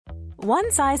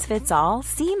One size fits all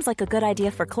seems like a good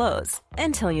idea for clothes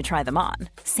until you try them on.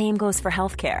 Same goes for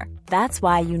healthcare. That's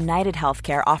why United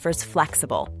Healthcare offers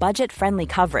flexible, budget-friendly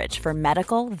coverage for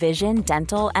medical, vision,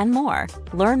 dental, and more.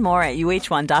 Learn more at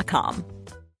uh1.com.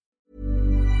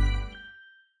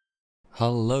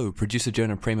 Hello, producer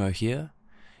Jonah Primo here.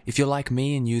 If you're like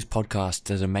me and use podcasts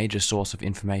as a major source of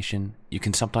information, you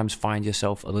can sometimes find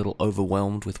yourself a little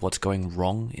overwhelmed with what's going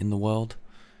wrong in the world.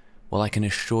 Well, I can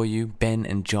assure you, Ben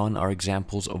and John are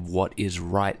examples of what is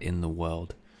right in the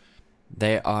world.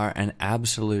 They are an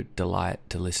absolute delight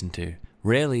to listen to.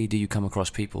 Rarely do you come across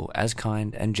people as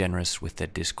kind and generous with their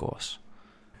discourse.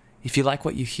 If you like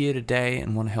what you hear today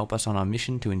and want to help us on our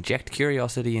mission to inject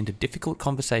curiosity into difficult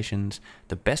conversations,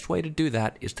 the best way to do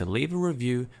that is to leave a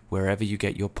review wherever you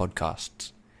get your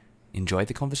podcasts. Enjoy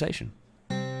the conversation.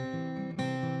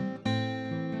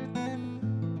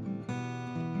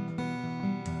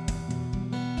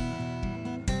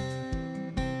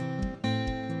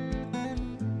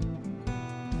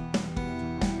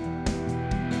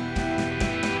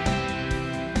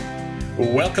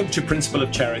 Welcome to Principle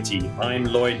of Charity. I'm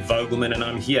Lloyd Vogelman and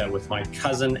I'm here with my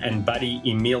cousin and buddy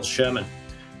Emil Sherman.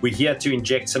 We're here to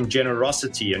inject some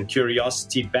generosity and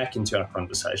curiosity back into our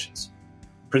conversations.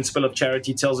 Principle of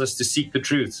Charity tells us to seek the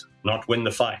truth, not win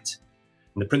the fight.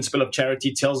 And the Principle of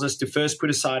Charity tells us to first put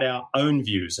aside our own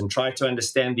views and try to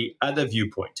understand the other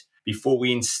viewpoint before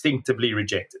we instinctively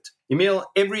reject it. Emil,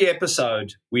 every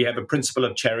episode we have a Principle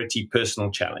of Charity personal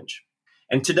challenge.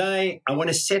 And today, I want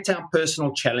to set our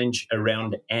personal challenge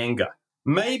around anger.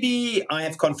 Maybe I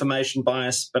have confirmation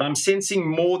bias, but I'm sensing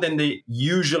more than the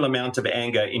usual amount of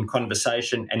anger in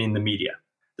conversation and in the media.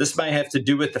 This may have to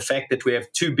do with the fact that we have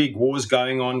two big wars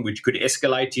going on, which could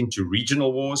escalate into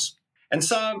regional wars. And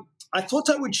so I thought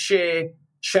I would share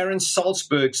Sharon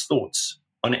Salzberg's thoughts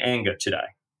on anger today.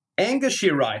 Anger,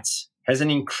 she writes, has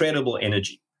an incredible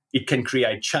energy. It can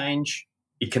create change.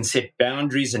 It can set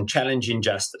boundaries and challenge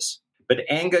injustice. But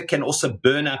anger can also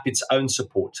burn up its own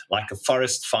support, like a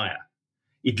forest fire.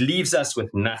 It leaves us with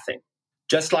nothing.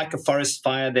 Just like a forest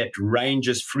fire that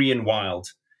ranges free and wild,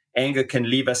 anger can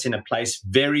leave us in a place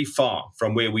very far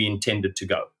from where we intended to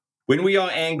go. When we are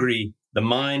angry, the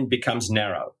mind becomes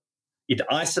narrow. It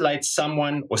isolates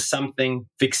someone or something,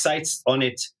 fixates on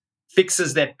it,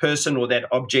 fixes that person or that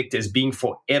object as being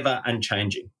forever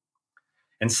unchanging.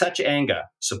 And such anger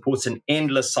supports an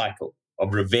endless cycle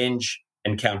of revenge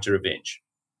and counter-revenge.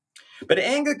 But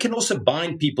anger can also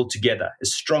bind people together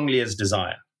as strongly as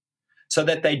desire, so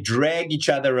that they drag each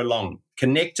other along,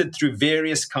 connected through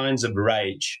various kinds of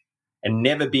rage and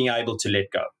never being able to let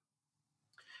go.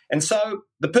 And so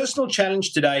the personal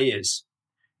challenge today is,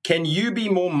 can you be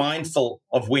more mindful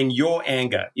of when your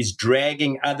anger is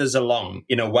dragging others along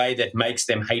in a way that makes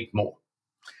them hate more?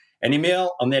 And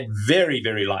Emil, on that very,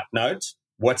 very light note,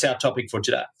 what's our topic for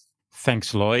today?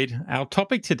 Thanks, Lloyd. Our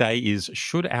topic today is,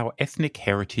 should our ethnic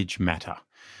heritage matter?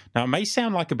 Now, it may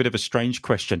sound like a bit of a strange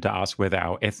question to ask whether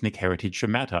our ethnic heritage should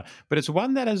matter, but it's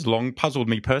one that has long puzzled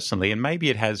me personally, and maybe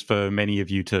it has for many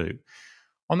of you too.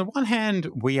 On the one hand,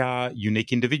 we are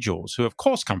unique individuals who, of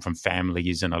course, come from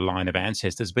families and a line of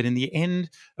ancestors, but in the end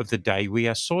of the day, we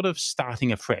are sort of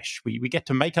starting afresh. We get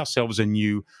to make ourselves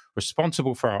anew,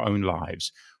 responsible for our own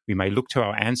lives. We may look to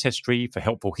our ancestry for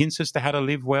helpful hints as to how to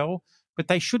live well, but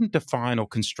they shouldn't define or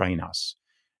constrain us.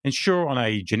 And sure, on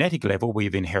a genetic level,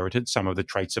 we've inherited some of the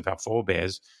traits of our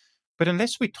forebears, but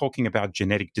unless we're talking about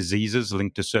genetic diseases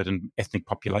linked to certain ethnic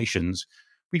populations,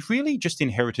 we've really just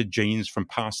inherited genes from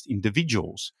past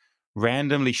individuals,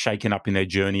 randomly shaken up in their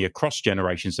journey across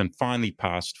generations and finally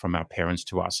passed from our parents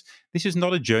to us. This is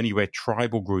not a journey where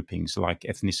tribal groupings like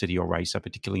ethnicity or race are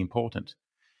particularly important.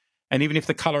 And even if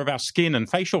the colour of our skin and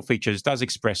facial features does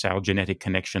express our genetic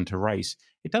connection to race,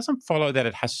 it doesn't follow that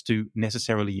it has to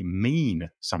necessarily mean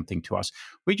something to us.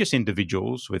 We're just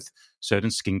individuals with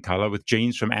certain skin colour, with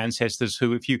genes from ancestors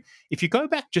who, if you go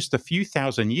back just a few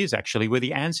thousand years actually, were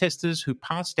the ancestors who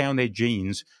passed down their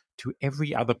genes to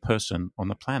every other person on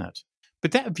the planet.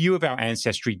 But that view of our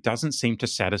ancestry doesn't seem to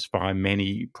satisfy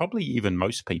many, probably even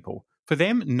most people. For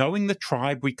them, knowing the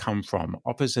tribe we come from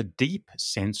offers a deep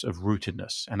sense of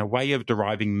rootedness and a way of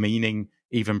deriving meaning,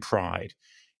 even pride.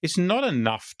 It's not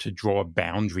enough to draw a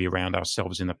boundary around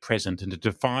ourselves in the present and to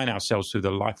define ourselves through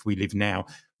the life we live now.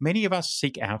 Many of us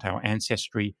seek out our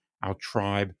ancestry, our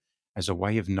tribe, as a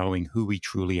way of knowing who we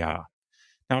truly are.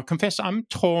 Now, I confess I'm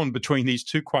torn between these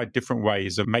two quite different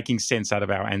ways of making sense out of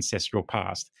our ancestral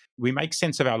past. We make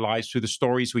sense of our lives through the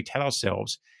stories we tell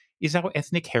ourselves. Is our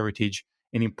ethnic heritage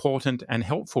an important and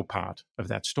helpful part of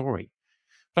that story?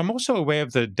 But I'm also aware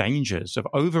of the dangers of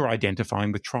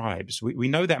over-identifying with tribes. We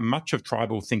know that much of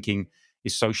tribal thinking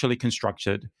is socially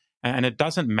constructed, and it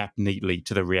doesn't map neatly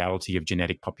to the reality of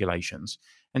genetic populations.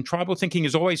 And tribal thinking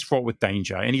is always fraught with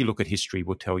danger. Any look at history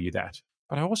will tell you that.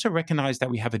 But I also recognize that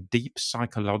we have a deep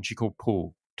psychological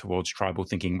pull towards tribal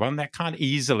thinking, one that can't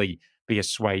easily be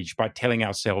assuaged by telling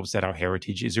ourselves that our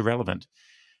heritage is irrelevant.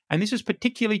 And this is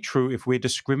particularly true if we're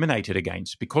discriminated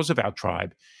against because of our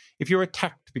tribe. If you're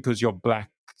attacked because you're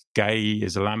Black, gay,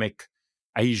 Islamic,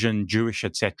 Asian, Jewish,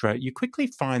 etc., you quickly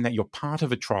find that you're part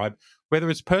of a tribe, whether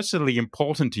it's personally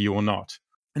important to you or not.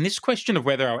 And this question of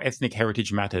whether our ethnic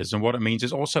heritage matters and what it means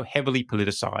is also heavily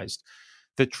politicized.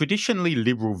 The traditionally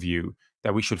liberal view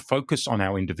that we should focus on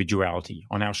our individuality,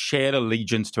 on our shared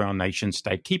allegiance to our nation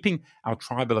state, keeping our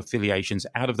tribal affiliations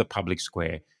out of the public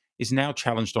square, is now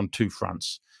challenged on two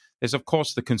fronts. There's, of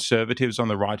course, the conservatives on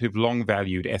the right who've long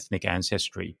valued ethnic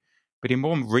ancestry. But in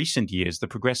more recent years, the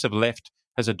progressive left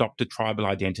has adopted tribal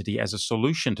identity as a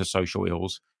solution to social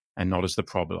ills and not as the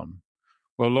problem.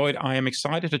 Well, Lloyd, I am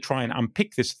excited to try and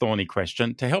unpick this thorny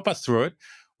question. To help us through it,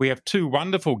 we have two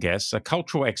wonderful guests, a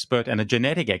cultural expert and a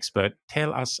genetic expert.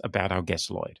 Tell us about our guests,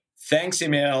 Lloyd. Thanks,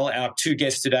 Emil. Our two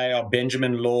guests today are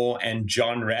Benjamin Law and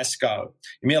John Rasko.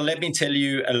 Emil, let me tell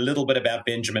you a little bit about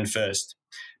Benjamin first.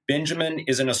 Benjamin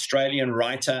is an Australian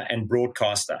writer and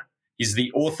broadcaster. He's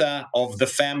the author of The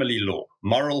Family Law,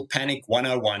 Moral Panic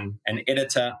 101, and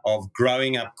editor of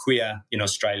Growing Up Queer in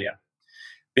Australia.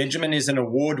 Benjamin is an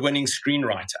award-winning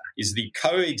screenwriter. He's the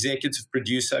co-executive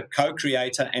producer,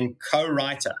 co-creator, and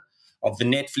co-writer of the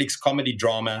Netflix comedy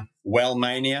drama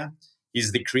Wellmania.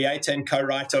 He's the creator and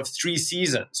co-writer of 3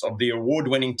 seasons of the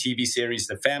award-winning TV series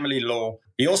The Family Law.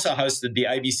 He also hosted the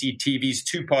ABC TV's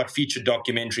 2-part feature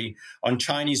documentary on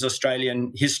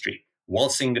Chinese-Australian history,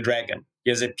 Waltzing the Dragon. He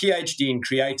has a PhD in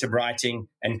creative writing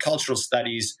and cultural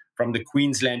studies from the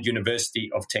Queensland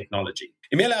University of Technology.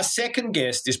 Emil, our second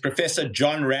guest is Professor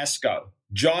John Rasko.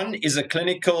 John is a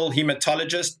clinical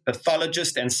hematologist,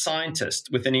 pathologist, and scientist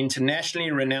with an internationally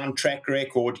renowned track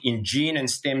record in gene and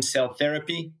stem cell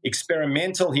therapy,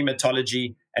 experimental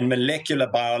hematology, and molecular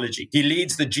biology. He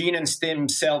leads the gene and stem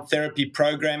cell therapy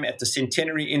program at the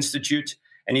Centenary Institute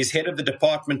and is head of the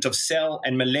Department of Cell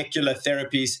and Molecular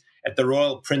Therapies at the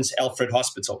Royal Prince Alfred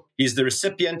Hospital. He is the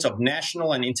recipient of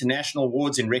national and international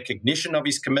awards in recognition of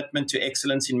his commitment to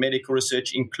excellence in medical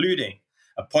research, including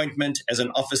appointment as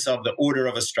an Officer of the Order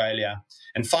of Australia.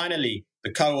 And finally,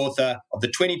 the co-author of the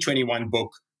 2021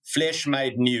 book, Flesh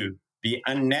Made New, The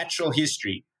Unnatural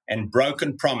History and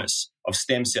Broken Promise of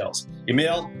Stem Cells.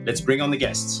 Emil, let's bring on the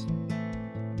guests.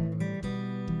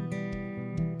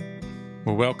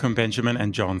 Well, welcome, Benjamin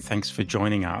and John. Thanks for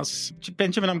joining us.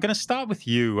 Benjamin, I'm going to start with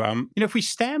you. If we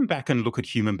stand back and look at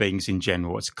human beings in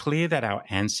general, it's clear that our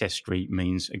ancestry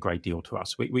means a great deal to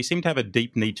us. We seem to have a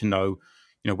deep need to know,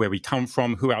 where we come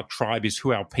from, who our tribe is,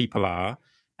 who our people are,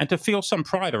 and to feel some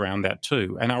pride around that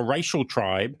too. And our racial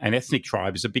tribe and ethnic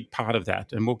tribe is a big part of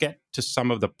that. And we'll get to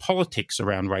some of the politics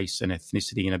around race and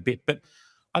ethnicity in a bit. But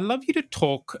I'd love you to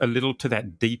talk a little to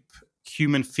that deep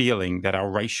human feeling that our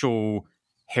racial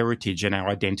heritage and our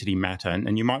identity matter.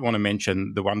 And you might want to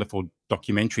mention the wonderful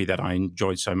documentary that I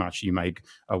enjoyed so much you made,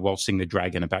 Waltzing the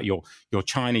Dragon, about your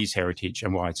Chinese heritage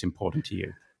and why it's important to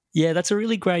you. Yeah, that's a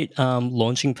really great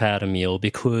launching pad, Emil,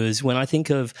 because when I think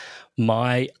of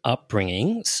my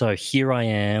upbringing, so here I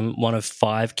am, one of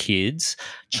 5 kids,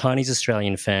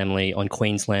 Chinese-Australian family on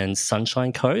Queensland's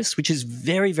Sunshine Coast, which is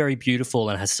very, very beautiful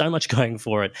and has so much going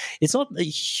for it. It's not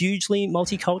hugely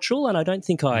multicultural, and I don't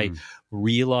think I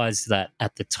realised that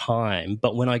at the time.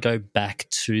 But when I go back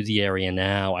to the area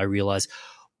now, I realise,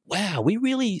 wow, we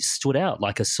really stood out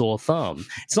like a sore thumb.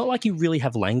 It's not like you really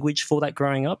have language for that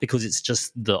growing up because it's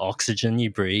just the oxygen you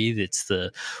breathe, it's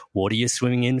the water you're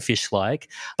swimming in, fish-like.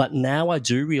 But now I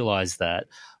do realise that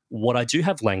what I do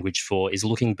have language for is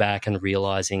looking back and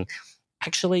realising,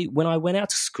 actually, when I went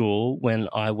out to school, when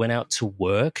I went out to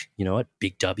work, at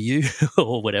Big W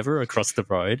or whatever across the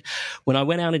road, when I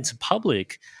went out into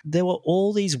public, there were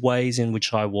all these ways in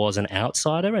which I was an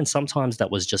outsider, and sometimes that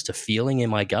was just a feeling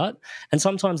in my gut, and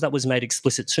sometimes that was made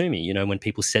explicit to me, when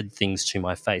people said things to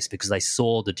my face because they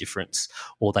saw the difference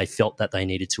or they felt that they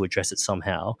needed to address it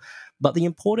somehow. But the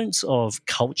importance of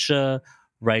culture,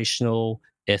 racial,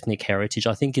 ethnic heritage,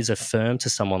 I think, is affirmed to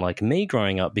someone like me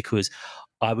growing up because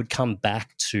I would come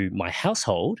back to my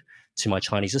household, to my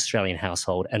Chinese-Australian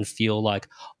household, and feel like,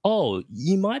 oh,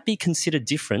 you might be considered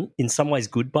different, in some ways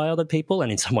good by other people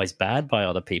and in some ways bad by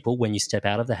other people when you step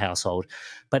out of the household.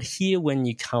 But here, when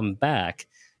you come back,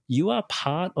 you are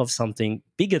part of something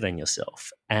bigger than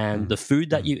yourself. And the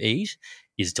food that you eat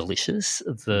is delicious.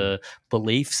 The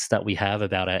beliefs that we have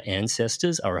about our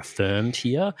ancestors are affirmed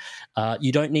here.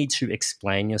 You don't need to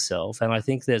explain yourself. And I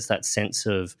think there's that sense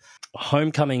of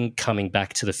homecoming coming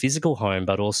back to the physical home,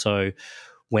 but also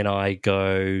when I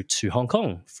go to Hong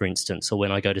Kong, for instance, or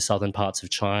when I go to southern parts of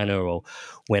China, or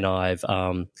when I've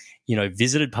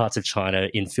visited parts of China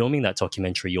in filming that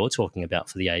documentary you're talking about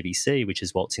for the ABC, which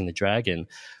is Waltzing the Dragon,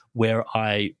 where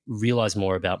I realised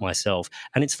more about myself.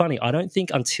 And it's funny, I don't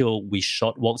think until we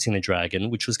shot Waltzing the Dragon,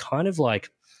 which was kind of like,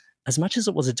 as much as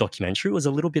it was a documentary, it was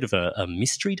a little bit of a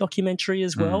mystery documentary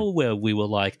as well, where we were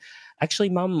like, actually,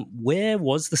 Mum, where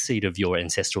was the seat of your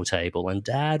ancestral table? And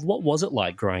Dad, what was it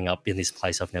like growing up in this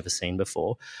place I've never seen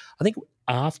before? I think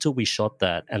after we shot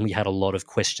that and we had a lot of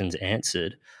questions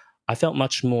answered, I felt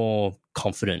much more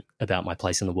confident about my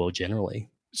place in the world generally.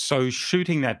 So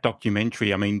shooting that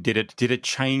documentary, I mean, did it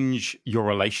change your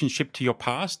relationship to your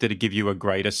past? Did it give you a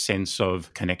greater sense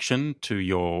of connection to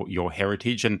your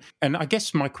heritage? And I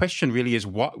guess my question really is,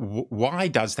 why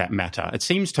does that matter? It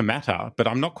seems to matter, but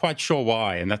I'm not quite sure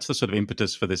why. And that's the sort of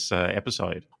impetus for this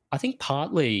episode. I think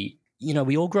partly,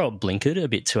 we all grow up blinkered a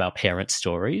bit to our parents'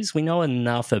 stories. We know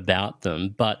enough about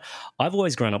them, but I've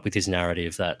always grown up with this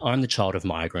narrative that I'm the child of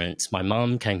migrants. My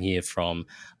mum came here from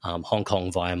Hong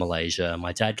Kong via Malaysia.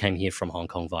 My dad came here from Hong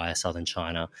Kong via southern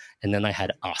China. And then they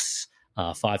had us,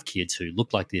 5 kids who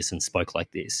looked like this and spoke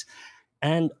like this.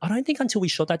 And I don't think until we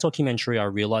shot that documentary, I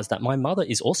realised that my mother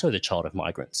is also the child of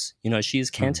migrants. She is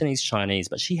Cantonese Chinese,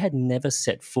 but she had never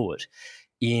set foot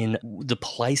in the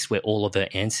place where all of her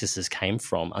ancestors came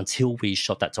from until we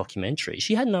shot that documentary.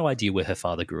 She had no idea where her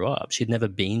father grew up. She'd never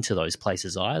been to those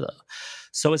places either.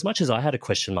 So as much as I had a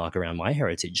question mark around my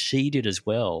heritage, she did as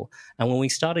well. And when we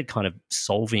started kind of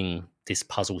solving this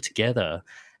puzzle together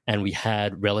and we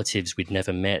had relatives we'd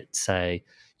never met say,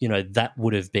 that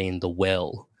would have been the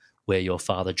well where your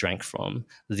father drank from.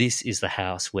 This is the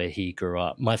house where he grew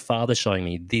up. My father showing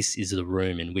me this is the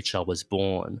room in which I was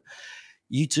born.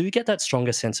 You do get that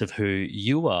stronger sense of who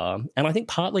you are. And I think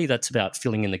partly that's about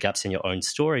filling in the gaps in your own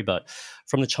story. But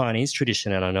from the Chinese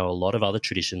tradition, and I know a lot of other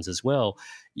traditions as well,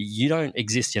 you don't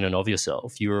exist in and of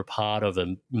yourself. You're a part of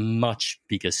a much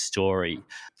bigger story.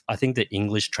 I think the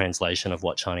English translation of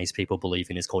what Chinese people believe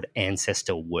in is called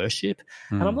ancestor worship.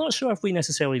 And I'm not sure if we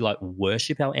necessarily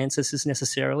worship our ancestors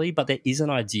necessarily, but there is an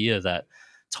idea that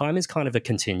time is kind of a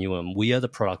continuum. We are the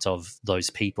product of those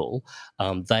people.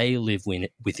 They live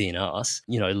within us.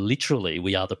 Literally,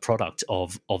 we are the product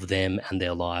of them and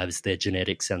their lives, their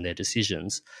genetics and their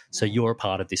decisions. So you're a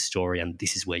part of this story and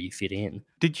this is where you fit in.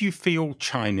 Did you feel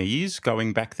Chinese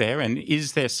going back there? And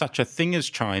is there such a thing as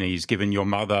Chinese, given your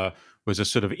mother was a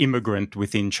sort of immigrant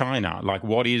within China?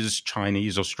 What is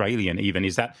Chinese Australian even?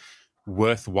 Is that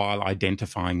worthwhile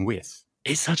identifying with?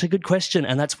 It's such a good question,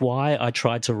 and that's why I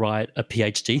tried to write a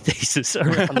PhD thesis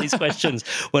around these questions.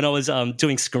 When I was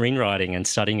doing screenwriting and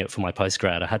studying it for my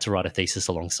postgrad, I had to write a thesis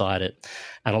alongside it,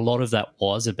 and a lot of that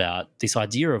was about this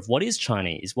idea of what is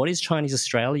Chinese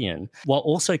Australian, while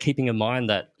also keeping in mind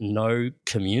that no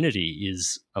community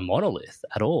is a monolith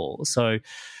at all. So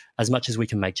as much as we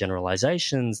can make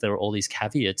generalizations, there are all these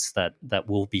caveats that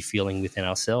we'll be feeling within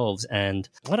ourselves. And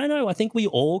I don't know, I think we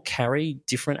all carry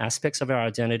different aspects of our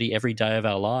identity every day of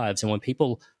our lives. And when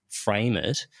people frame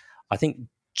it, I think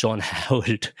John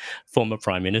Howard, former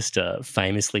Prime Minister,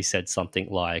 famously said something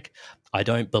like, I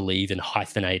don't believe in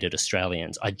hyphenated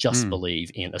Australians. I just believe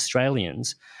in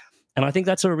Australians. And I think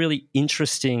that's a really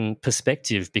interesting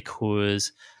perspective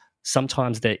because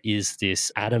sometimes there is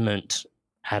this adamant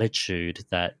attitude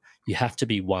that you have to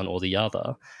be one or the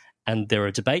other. And there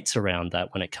are debates around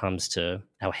that when it comes to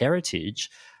our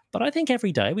heritage. But I think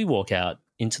every day we walk out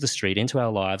into the street, into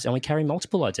our lives, and we carry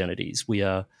multiple identities. We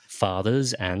are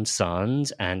fathers and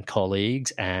sons and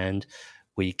colleagues, and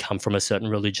we come from a certain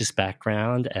religious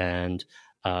background, and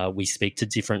we speak to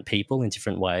different people in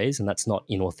different ways. And that's not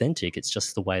inauthentic. It's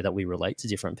just the way that we relate to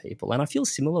different people. And I feel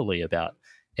similarly about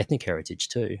ethnic heritage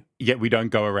too. Yet we don't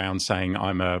go around saying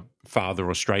I'm a father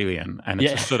Australian, and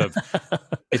it's a sort of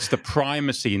it's the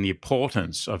primacy and the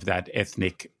importance of that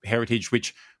ethnic heritage,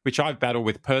 which I've battled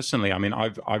with personally. I mean,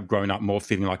 I've grown up more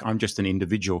feeling like I'm just an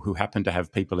individual who happened to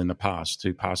have people in the past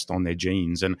who passed on their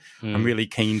genes, and I'm really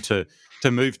keen to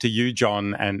move to you,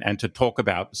 John, and to talk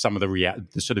about some of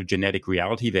the sort of genetic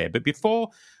reality there. But before,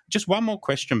 just one more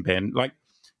question, Ben.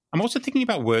 I'm also thinking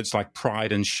about words like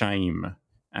pride and shame.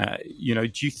 Do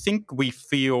you think we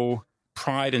feel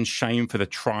pride and shame for the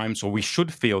triumphs, or we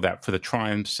should feel that for the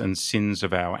triumphs and sins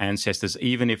of our ancestors,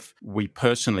 even if we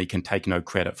personally can take no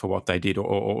credit for what they did?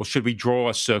 Or should we draw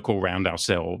a circle around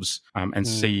ourselves and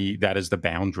see that as the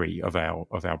boundary of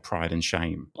our pride and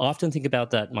shame? I often think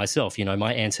about that myself. You know,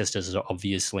 my ancestors are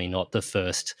obviously not the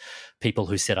first people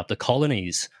who set up the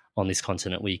colonies on this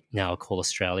continent we now call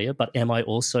Australia, but am I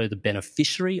also the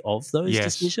beneficiary of those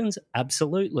decisions?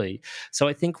 Absolutely. So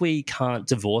I think we can't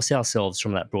divorce ourselves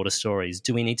from that broader stories.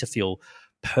 Do we need to feel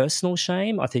personal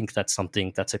shame? I think that's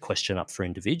a question up for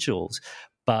individuals.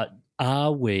 But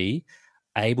are we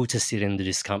able to sit in the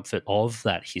discomfort of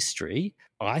that history?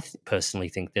 I personally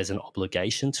think there's an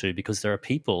obligation to, because there are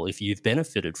people, if you've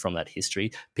benefited from that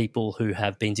history, people who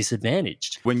have been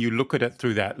disadvantaged. When you look at it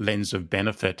through that lens of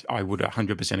benefit, I would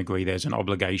 100% agree there's an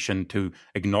obligation to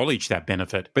acknowledge that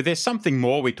benefit. But there's something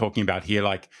more we're talking about here,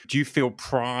 like, do you feel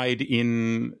pride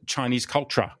in Chinese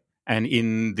culture and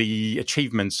in the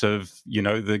achievements of, you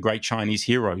know, the great Chinese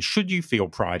heroes? Should you feel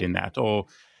pride in that? Or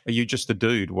are you just a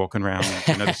dude walking around,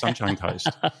 you know, the Sunshine Coast?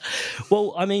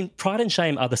 Well, I mean, pride and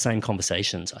shame are the same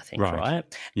conversations, I think, right?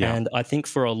 Yeah. And I think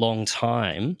for a long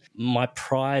time, my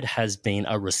pride has been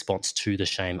a response to the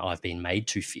shame I've been made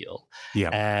to feel. Yeah.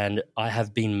 And I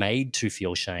have been made to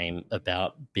feel shame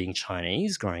about being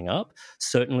Chinese growing up,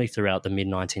 certainly throughout the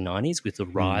mid-1990s with the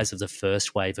rise of the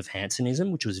first wave of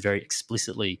Hansenism, which was very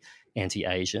explicitly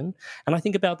anti-Asian. And I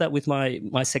think about that with my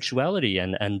sexuality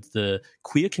and the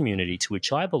queer community to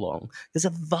which I belong. There's a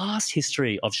vast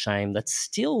history of shame that's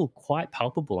still quite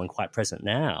palpable and quite present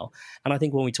now. And I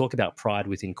think when we talk about pride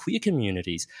within queer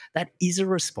communities, that is a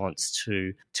response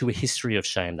to a history of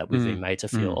shame that we've been made to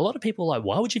feel. A lot of people are like,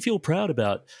 why would you feel proud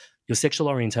about your sexual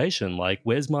orientation? Like,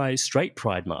 where's my straight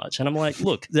pride march? And I'm like,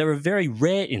 look, there are very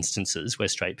rare instances where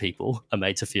straight people are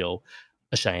made to feel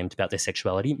ashamed about their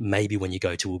sexuality, maybe when you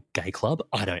go to a gay club,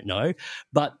 I don't know.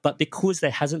 But because there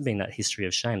hasn't been that history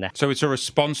of shame. So it's a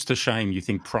response to shame. You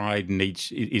think pride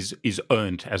is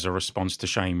earned as a response to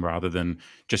shame rather than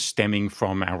just stemming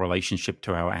from our relationship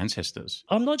to our ancestors?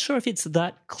 I'm not sure if it's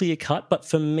that clear cut, but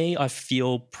for me, I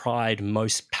feel pride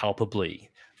most palpably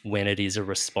when it is a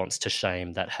response to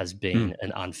shame that has been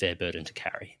an unfair burden to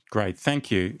carry. Great, thank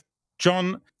you.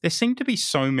 John, there seem to be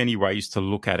so many ways to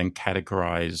look at and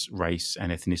categorise race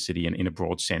and ethnicity in a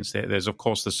broad sense. There's, of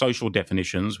course, the social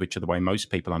definitions, which are the way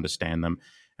most people understand them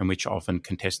and which are often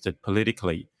contested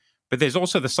politically. But there's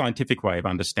also the scientific way of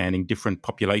understanding different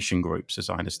population groups, as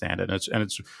I understand it. And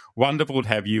it's wonderful to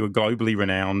have you, a globally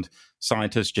renowned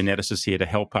scientist, geneticist, here to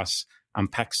help us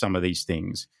unpack some of these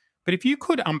things. But if you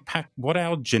could unpack what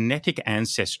our genetic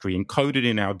ancestry encoded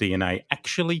in our DNA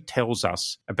actually tells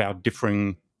us about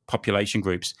differing population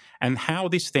groups and how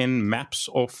this then maps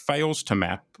or fails to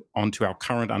map onto our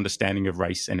current understanding of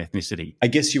race and ethnicity. I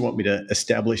guess you want me to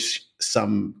establish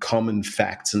some common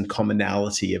facts and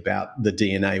commonality about the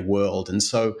DNA world. And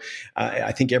so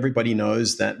I think everybody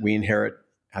knows that we inherit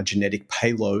our genetic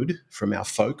payload from our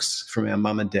folks, from our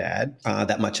mum and dad.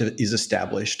 That much of it is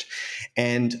established.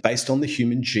 And based on the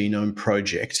Human Genome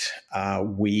Project,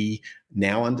 we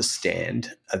now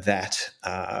understand that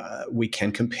we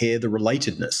can compare the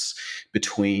relatedness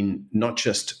between not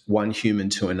just one human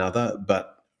to another,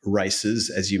 but races,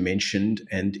 as you mentioned,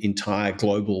 and entire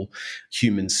global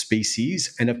human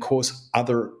species, and of course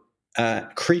other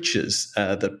creatures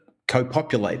that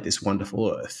co-populate this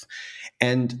wonderful earth.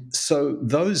 And so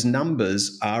those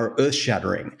numbers are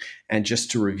earth-shattering. And just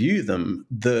to review them,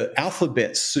 the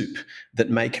alphabet soup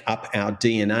that make up our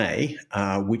DNA,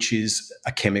 which is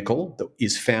a chemical that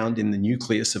is found in the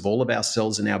nucleus of all of our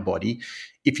cells in our body,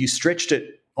 if you stretched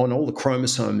it on all the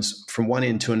chromosomes from one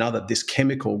end to another, this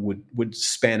chemical would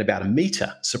span about a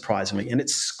meter, surprisingly, and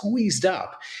it's squeezed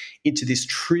up into this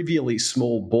trivially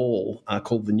small ball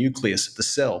called the nucleus of the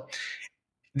cell.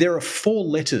 There are 4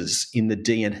 letters in the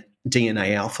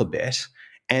DNA alphabet,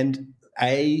 and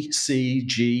A, C,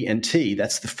 G, and T,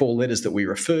 that's the 4 letters that we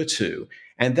refer to.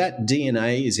 And that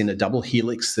DNA is in a double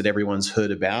helix that everyone's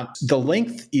heard about. The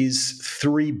length is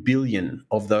 3 billion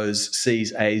of those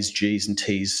C's, A's, G's, and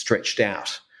T's stretched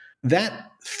out.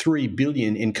 That 3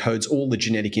 billion encodes all the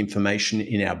genetic information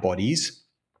in our bodies.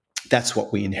 That's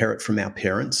what we inherit from our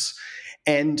parents.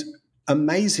 And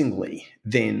amazingly,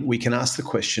 then we can ask the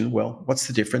question, well, what's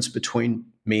the difference between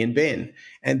me and Ben?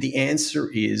 And the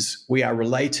answer is we are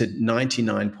related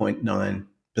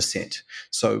 99.9%.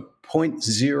 So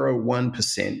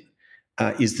 0.01%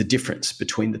 is the difference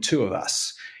between the two of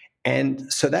us.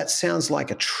 And so that sounds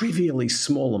like a trivially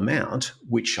small amount,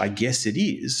 which I guess it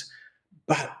is,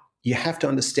 but you have to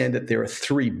understand that there are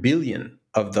 3 billion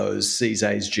of those C's,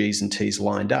 A's, G's, and T's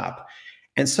lined up.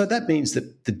 And so that means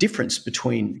that the difference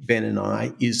between Ben and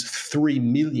I is 3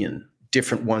 million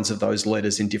different ones of those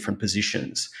letters in different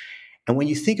positions. And when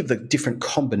you think of the different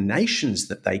combinations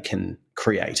that they can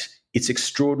create, it's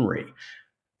extraordinary.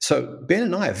 So Ben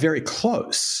and I are very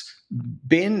close.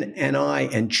 Ben and I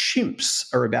and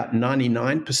chimps are about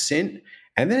 99%.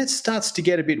 And then it starts to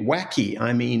get a bit wacky.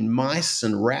 I mean, mice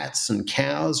and rats and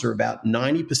cows are about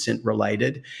 90%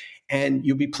 related. And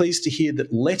you'll be pleased to hear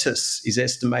that lettuce is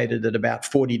estimated at about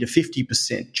 40 to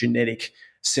 50% genetic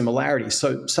similarity.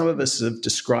 So some of us have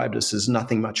described us as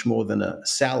nothing much more than a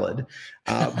salad.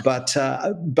 But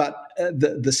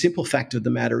the simple fact of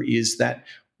the matter is that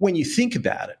when you think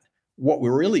about it, what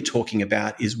we're really talking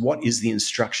about is what is the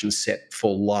instruction set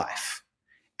for life.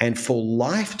 And for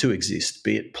life to exist,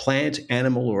 be it plant,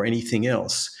 animal, or anything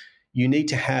else, you need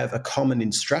to have a common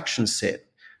instruction set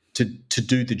to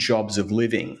do the jobs of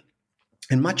living.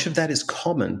 And much of that is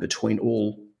common between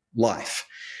all life.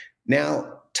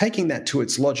 Now, taking that to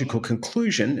its logical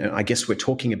conclusion, and I guess we're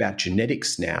talking about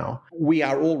genetics now, we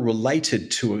are all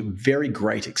related to a very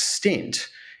great extent.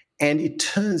 And it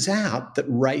turns out that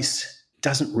race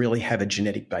doesn't really have a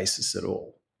genetic basis at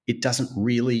all. It doesn't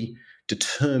really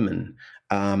determine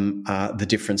the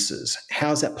differences.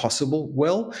 How is that possible?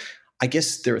 Well, I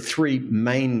guess there are three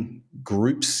main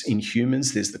groups in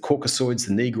humans. There's the Caucasoids,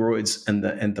 the Negroids, and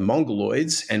the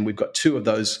Mongoloids, and we've got two of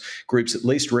those groups at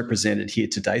least represented here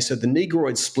today. So the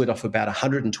Negroids split off about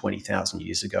 120,000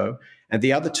 years ago, and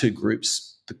the other two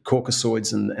groups, the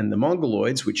Caucasoids and the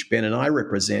Mongoloids, which Ben and I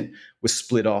represent, were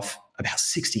split off about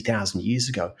 60,000 years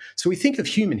ago. So we think of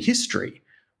human history.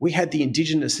 We had the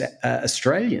indigenous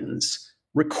Australians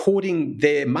recording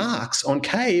their marks on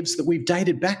caves that we've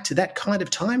dated back to that kind of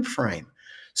time frame.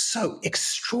 So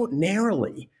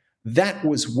extraordinarily, that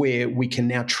was where we can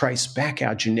now trace back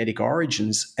our genetic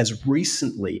origins as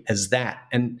recently as that.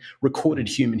 And recorded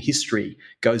human history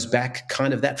goes back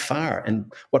kind of that far. And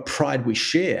what pride we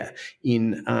share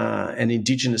in an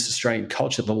Indigenous Australian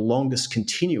culture, the longest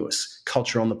continuous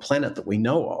culture on the planet that we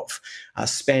know of,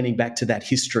 spanning back to that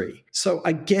history. So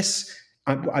I guess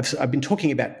I've been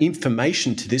talking about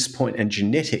information to this point and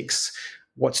genetics.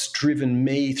 What's driven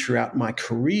me throughout my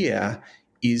career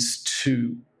is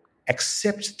to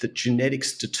accept that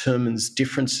genetics determines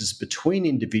differences between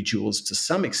individuals to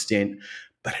some extent,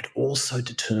 but it also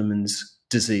determines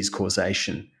disease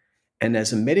causation. And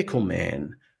as a medical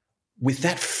man, with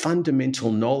that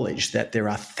fundamental knowledge that there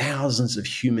are thousands of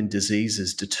human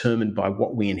diseases determined by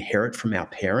what we inherit from our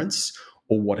parents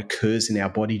or what occurs in our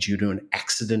body due to an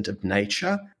accident of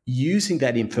nature, using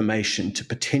that information to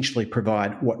potentially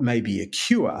provide what may be a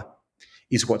cure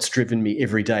is what's driven me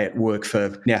every day at work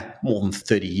for now more than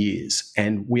 30 years.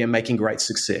 And we are making great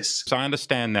success. So I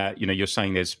understand that, you're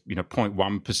saying there's,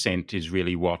 0.1% is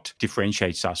really what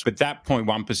differentiates us. But that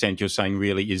 0.1% you're saying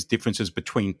really is differences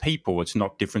between people. It's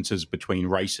not differences between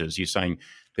races. You're saying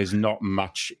there's not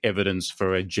much evidence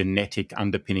for a genetic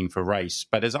underpinning for race.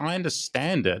 But as I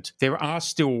understand it, there are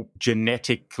still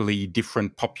genetically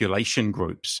different population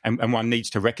groups. And one needs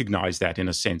to recognize that in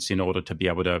a sense in order to be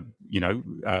able to,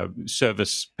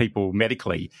 service people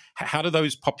medically. How do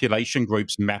those population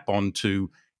groups map onto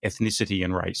ethnicity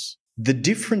and race? The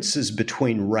differences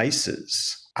between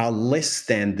races are less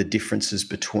than the differences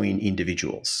between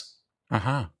individuals.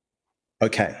 Uh-huh.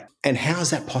 Okay. And how is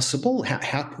that possible?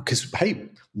 How? Because, hey,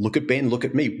 look at Ben, look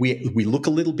at me. We look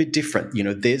a little bit different.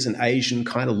 There's an Asian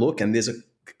kind of look and there's a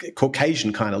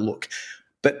Caucasian kind of look.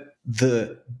 But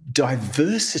the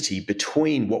diversity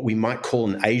between what we might call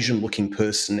an Asian-looking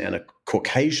person and a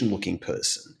Caucasian-looking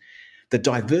person, the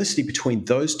diversity between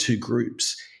those two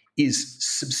groups is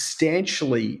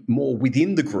substantially more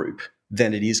within the group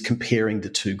than it is comparing the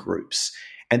two groups.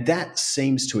 And that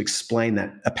seems to explain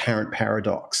that apparent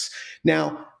paradox.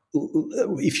 Now,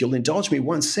 if you'll indulge me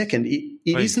 1 second, it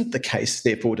isn't the case,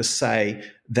 therefore, to say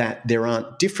that there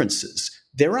aren't differences.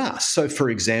 There are. So, for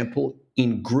example,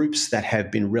 in groups that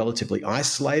have been relatively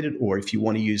isolated, or if you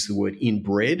want to use the word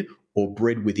inbred or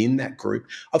bred within that group,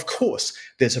 of course,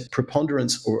 there's a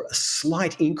preponderance or a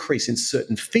slight increase in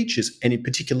certain features and in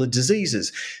particular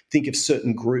diseases. Think of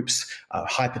certain groups,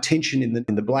 hypertension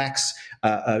in the blacks,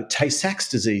 Tay-Sachs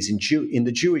disease in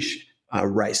the Jewish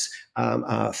race,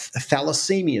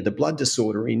 thalassemia, the blood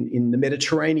disorder in the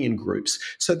Mediterranean groups.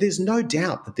 So there's no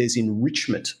doubt that there's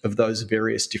enrichment of those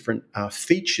various different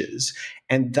features,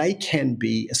 and they can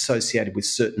be associated with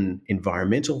certain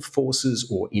environmental forces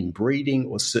or inbreeding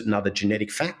or certain other genetic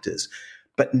factors.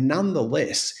 But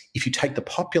nonetheless, if you take the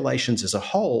populations as a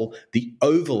whole, the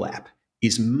overlap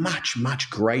is much, much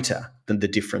greater than the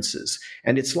differences.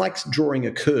 And it's like drawing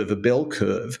a curve, a bell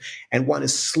curve, and one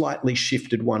is slightly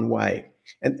shifted one way.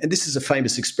 And this is a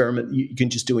famous experiment you can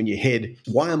just do in your head.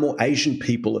 Why are more Asian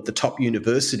people at the top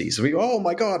universities? We go, oh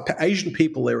my God, Asian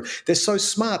people, they're so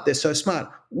smart, they're so smart.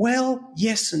 Well,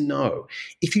 yes and no.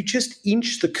 If you just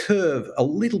inch the curve a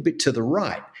little bit to the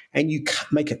right and you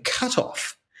make a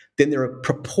cutoff, then there are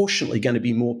proportionately going to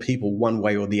be more people one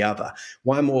way or the other.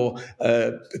 Why more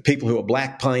people who are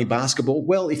black playing basketball?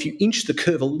 Well, if you inch the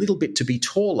curve a little bit to be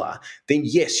taller, then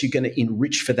yes, you're going to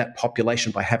enrich for that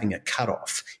population by having a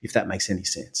cutoff, if that makes any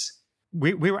sense.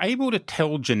 We're able to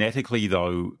tell genetically,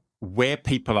 though, where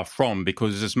people are from,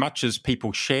 because as much as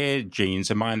people share genes,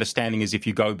 and my understanding is if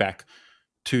you go back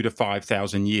 2,000 to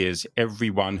 5,000 years,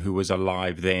 everyone who was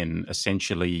alive then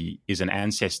essentially is an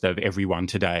ancestor of everyone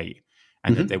today.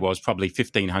 And that there was probably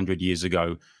 1,500 years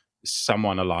ago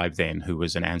someone alive then who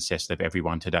was an ancestor of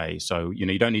everyone today. So,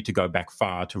 you don't need to go back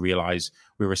far to realize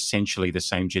we're essentially the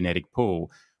same genetic pool.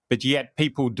 But yet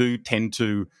people do tend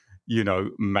to,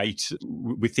 mate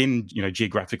within,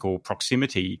 geographical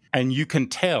proximity. And you can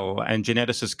tell, and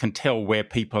geneticists can tell where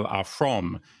people are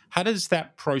from. How does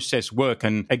that process work?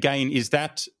 And again, is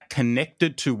that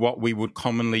connected to what we would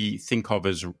commonly think of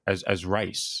as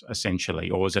race, essentially,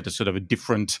 or is it a sort of a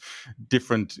different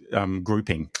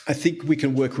grouping? I think we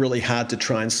can work really hard to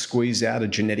try and squeeze out a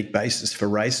genetic basis for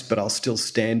race, but I'll still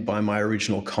stand by my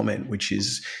original comment, which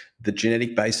is the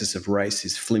genetic basis of race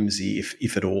is flimsy,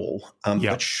 if at all.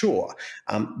 But sure,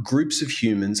 groups of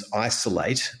humans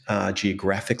isolate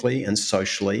geographically and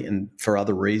socially and for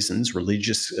other reasons,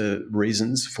 religious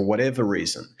reasons, for whatever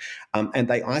reason. And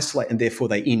they isolate and therefore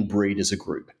they inbreed as a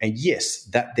group. And yes,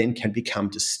 that then can become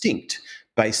distinct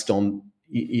based on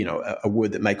a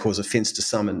word that may cause offence to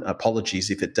some, and apologies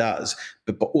if it does.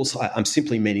 But also, I'm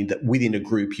simply meaning that within a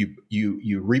group,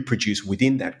 you reproduce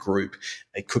within that group.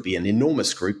 It could be an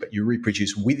enormous group, but you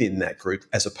reproduce within that group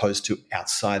as opposed to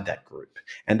outside that group,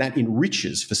 and that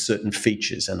enriches for certain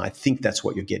features. And I think that's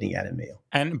what you're getting at, Emil.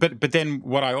 And but then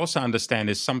what I also understand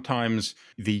is sometimes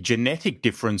the genetic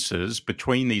differences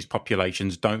between these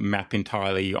populations don't map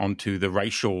entirely onto the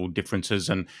racial differences.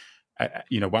 And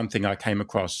one thing I came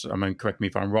across, correct me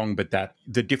if I'm wrong, but that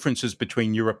the differences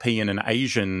between European and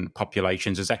Asian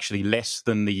populations is actually less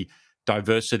than the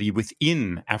diversity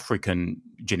within African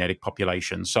genetic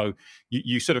populations. So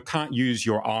you sort of can't use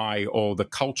your eye or the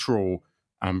cultural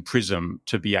prism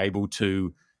to be able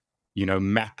to,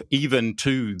 map even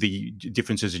to the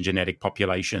differences in genetic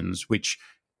populations, which,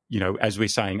 as we're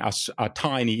saying, are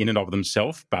tiny in and of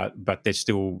themselves, but they're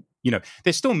still,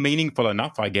 they're still meaningful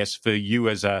enough, I guess, for you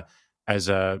as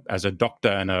a doctor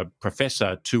and a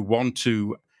professor to want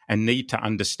to and need to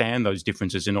understand those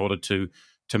differences in order to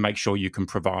make sure you can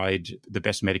provide the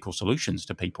best medical solutions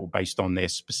to people based on their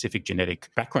specific genetic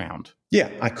background. Yeah,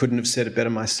 I couldn't have said it better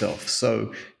myself.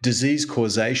 So disease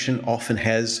causation often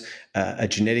has a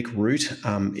genetic root.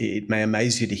 It may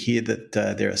amaze you to hear that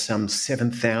there are some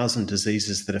 7,000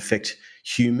 diseases that affect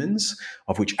humans,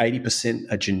 of which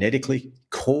 80% are genetically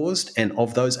caused. And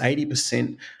of those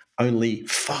 80%, only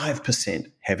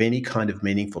 5% have any kind of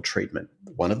meaningful treatment.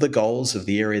 One of the goals of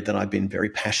the area that I've been very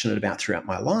passionate about throughout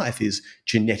my life is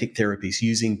genetic therapies,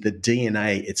 using the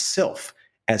DNA itself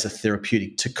as a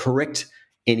therapeutic to correct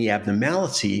any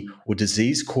abnormality or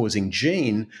disease-causing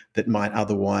gene that might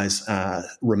otherwise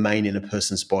remain in a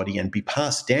person's body and be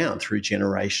passed down through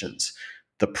generations.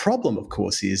 The problem, of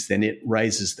course, is then it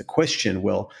raises the question,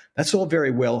 well, that's all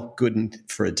very well good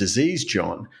for a disease,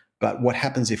 John, but what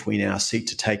happens if we now seek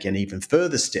to take an even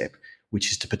further step,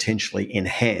 which is to potentially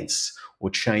enhance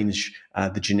or change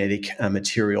the genetic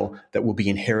material that will be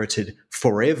inherited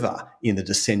forever in the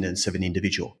descendants of an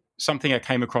individual? Something I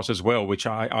came across as well, which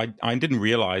I didn't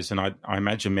realize, and I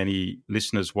imagine many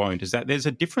listeners won't, is that there's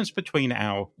a difference between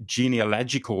our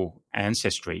genealogical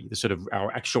ancestry, the sort of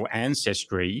our actual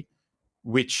ancestry,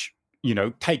 which,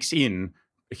 takes in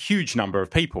a huge number of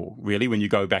people, really, when you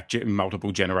go back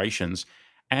multiple generations,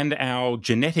 and our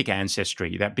genetic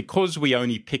ancestry, that because we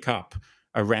only pick up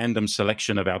a random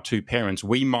selection of our two parents,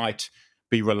 we might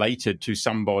be related to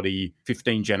somebody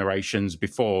 15 generations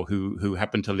before who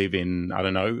happened to live in,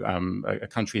 a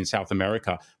country in South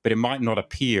America, but it might not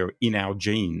appear in our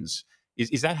genes.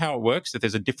 Is that how it works, that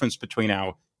there's a difference between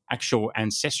our actual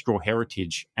ancestral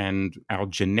heritage and our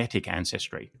genetic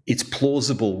ancestry? It's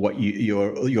plausible what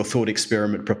your thought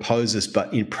experiment proposes,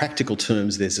 but in practical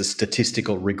terms, there's a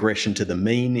statistical regression to the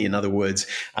mean. In other words,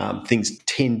 things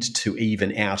tend to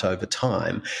even out over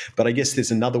time. But I guess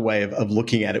there's another way of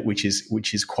looking at it, which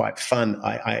is quite fun.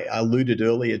 I alluded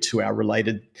earlier to our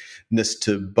relatedness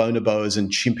to bonobos and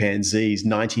chimpanzees,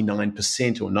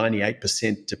 99% or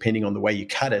 98%, depending on the way you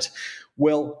cut it.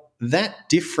 Well, that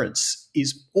difference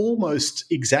is almost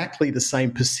exactly the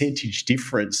same percentage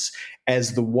difference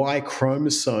as the Y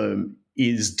chromosome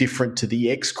is different to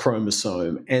the X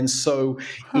chromosome. And so,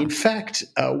 in fact,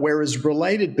 whereas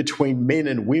related between men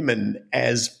and women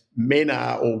as men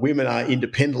are or women are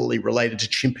independently related to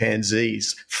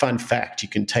chimpanzees, fun fact, you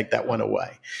can take that one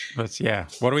away. What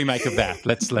do we make of that?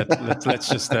 Let's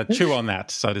just chew on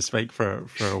that, so to speak, for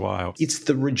a while. It's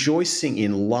the rejoicing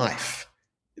in life.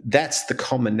 That's the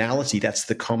commonality. That's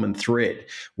the common thread.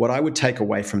 What I would take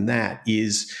away from that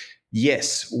is,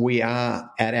 yes, we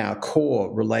are at our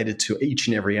core related to each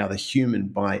and every other human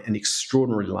by an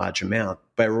extraordinarily large amount,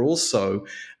 but we're also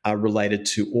related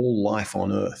to all life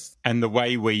on Earth. And the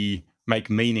way we make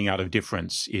meaning out of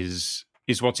difference is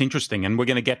what's interesting. And we're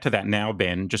going to get to that now,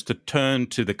 Ben, just to turn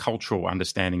to the cultural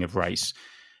understanding of race.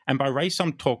 And by race,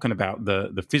 I'm talking about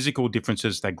the physical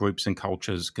differences that groups and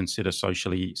cultures consider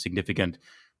socially significant,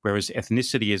 whereas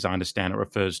ethnicity, as I understand it,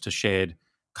 refers to shared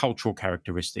cultural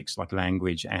characteristics like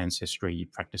language, ancestry,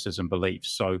 practices, and beliefs.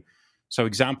 So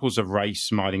examples of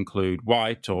race might include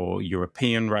white or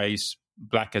European race,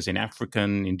 black as in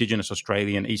African, Indigenous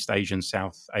Australian, East Asian,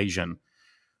 South Asian.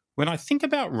 When I think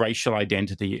about racial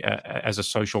identity as a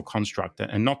social construct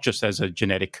and not just as a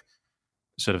genetic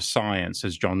sort of science,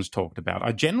 as John's talked about,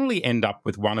 I generally end up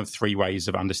with one of three ways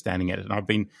of understanding it. And I've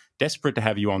been desperate to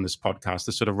have you on this podcast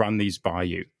to sort of run these by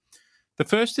you. The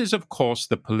first is, of course,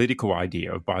 the political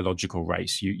idea of biological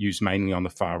race, used mainly on the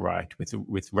far right,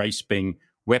 with race being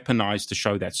weaponized to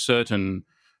show that certain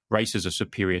races are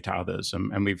superior to others.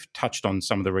 And we've touched on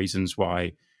some of the reasons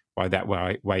why that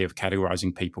way of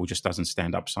categorizing people just doesn't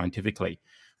stand up scientifically.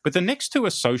 But the next two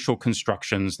are social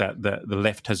constructions that the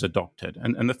left has adopted.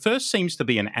 And the first seems to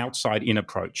be an outside-in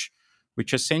approach,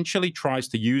 which essentially tries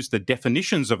to use the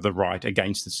definitions of the right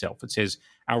against itself. It says,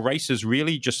 our race is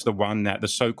really just the one that the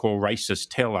so-called racists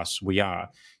tell us we are.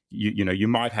 You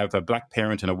might have a black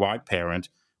parent and a white parent,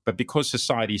 but because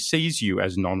society sees you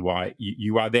as non-white,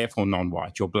 you are therefore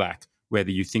non-white. You're black,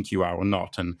 whether you think you are or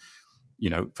not. And,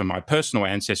 from my personal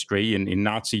ancestry in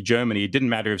Nazi Germany, it didn't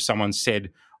matter if someone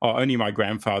said, oh, only my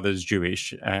grandfather's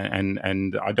Jewish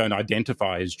and I don't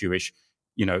identify as Jewish.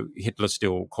 Hitler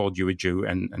still called you a Jew,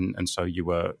 and so you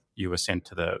were sent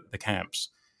to the camps.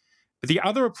 But the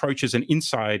other approach is an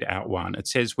inside-out one. It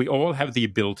says we all have the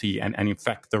ability and in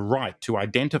fact the right to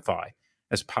identify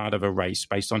as part of a race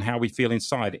based on how we feel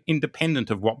inside, independent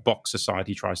of what box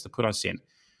society tries to put us in.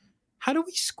 How do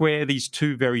we square these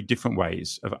two very different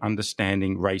ways of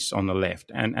understanding race on the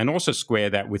left and also square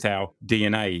that with our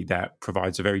DNA that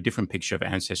provides a very different picture of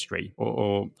ancestry?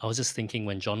 Or I was just thinking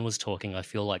when John was talking, I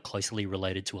feel like closely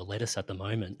related to a lettuce at the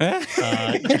moment.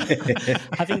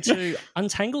 Having to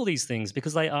untangle these things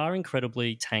because they are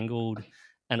incredibly tangled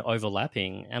and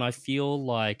overlapping. And I feel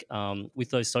like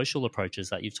with those social approaches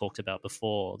that you've talked about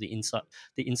before, the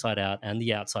inside out and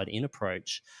the outside in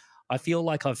approach, I feel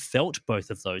like I've felt both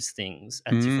of those things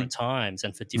at different times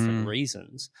and for different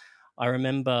reasons. I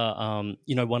remember,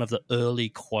 one of the early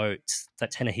quotes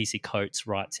that Ta-Nehisi Coates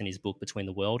writes in his book Between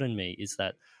the World and Me is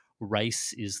that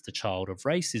race is the child of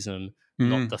racism,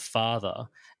 not the father.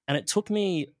 And it took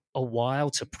me a while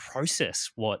to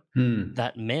process what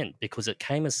that meant because it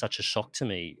came as such a shock to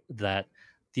me that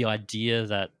the idea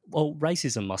that, well,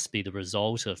 racism must be the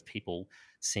result of people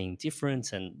seeing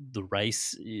different and the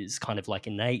race is kind of like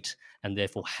innate and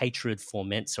therefore hatred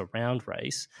foments around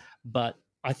race. But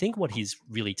I think what he's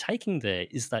really taking there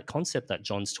is that concept that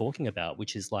John's talking about,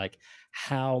 which is like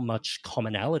how much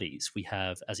commonalities we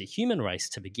have as a human race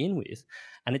to begin with.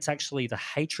 And it's actually the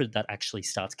hatred that actually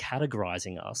starts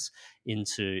categorizing us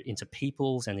into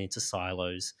peoples and into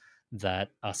silos that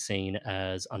are seen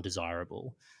as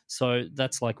undesirable. So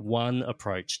that's like one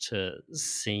approach to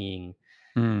seeing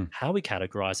how we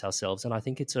categorize ourselves. And I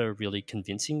think it's a really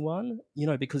convincing one,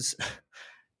 because,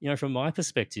 from my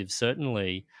perspective,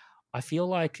 certainly I feel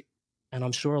like, and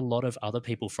I'm sure a lot of other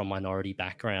people from minority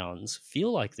backgrounds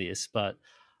feel like this, but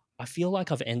I feel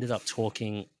like I've ended up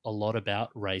talking a lot about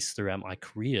race throughout my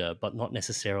career, but not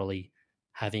necessarily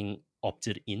having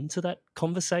opted into that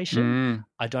conversation.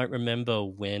 I don't remember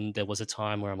when there was a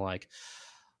time where I'm like,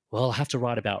 well, I have to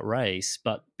write about race,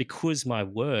 but because my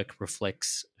work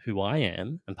reflects who I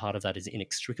am, and part of that is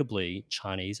inextricably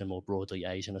Chinese and more broadly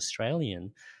Asian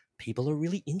Australian, people are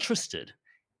really interested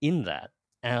in that.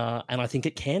 And I think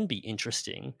it can be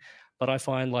interesting, but I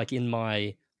find like in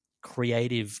my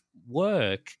creative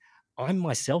work, I'm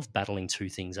myself battling two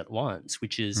things at once,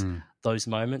 which is those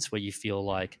moments where you feel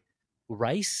like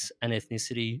race and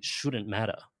ethnicity shouldn't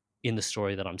matter in the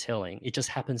story that I'm telling. It just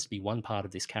happens to be one part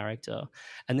of this character.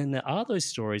 And then there are those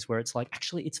stories where it's like,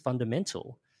 actually, it's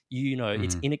fundamental.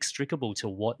 it's inextricable to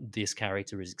what this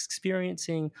character is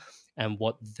experiencing and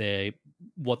what the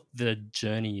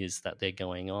journey is that they're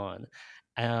going on.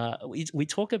 We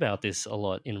talk about this a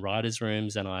lot in writers'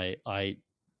 rooms, and I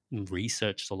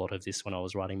researched a lot of this when I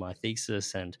was writing my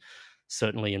thesis, and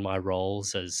certainly in my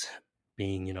roles as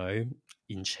being,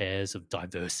 in chairs of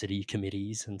diversity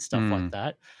committees and stuff like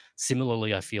that.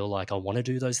 Similarly, I feel like I want to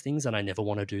do those things and I never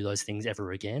want to do those things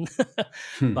ever again.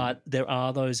 But there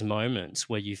are those moments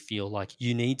where you feel like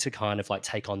you need to kind of like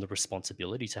take on the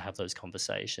responsibility to have those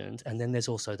conversations. And then there's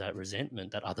also that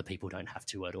resentment that other people don't have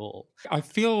to at all. I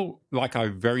feel like I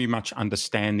very much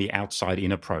understand the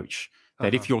outside-in approach,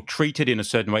 that if you're treated in a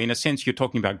certain way, in a sense, you're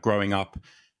talking about growing up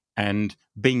and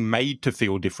being made to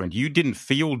feel different. You didn't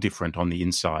feel different on the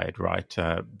inside, right,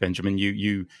 Benjamin?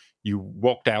 You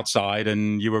walked outside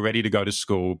and you were ready to go to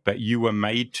school, but you were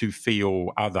made to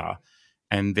feel other,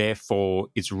 and therefore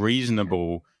it's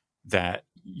reasonable that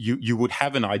you would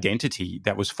have an identity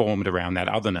that was formed around that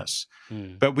otherness.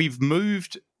 But we've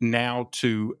moved now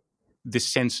to this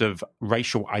sense of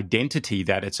racial identity,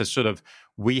 that it's a sort of,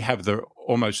 we have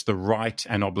almost the right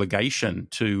and obligation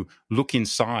to look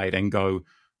inside and go,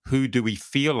 who do we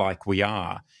feel like we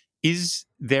are? Is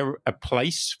there a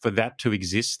place for that to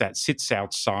exist that sits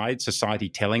outside society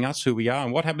telling us who we are?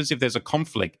 And what happens if there's a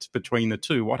conflict between the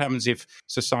two? What happens if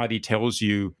society tells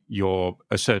you you're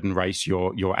a certain race,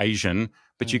 you're Asian,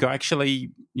 but you go,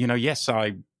 actually, yes,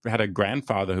 I had a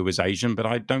grandfather who was Asian, but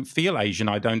I don't feel Asian.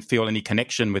 I don't feel any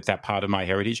connection with that part of my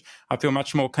heritage. I feel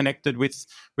much more connected with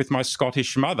my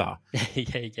Scottish mother.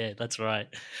 Yeah, that's right.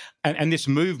 And this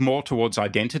move more towards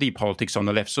identity politics on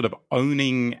the left, sort of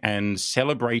owning and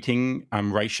celebrating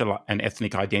racial and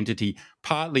ethnic identity,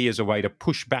 partly as a way to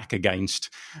push back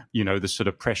against, the sort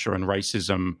of pressure and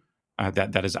racism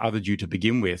that has othered you to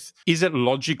begin with. Is it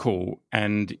logical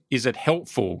and is it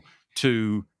helpful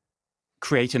to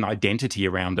create an identity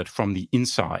around it from the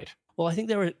inside? Well, I think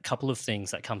there are a couple of things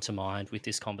that come to mind with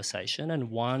this conversation. And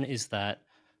one is that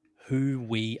who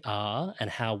we are and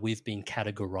how we've been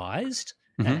categorized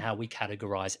and how we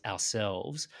categorize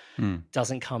ourselves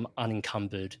doesn't come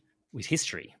unencumbered with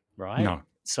history, right? No.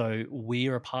 So we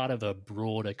are a part of a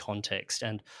broader context.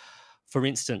 And for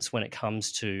instance, when it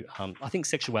comes to, I think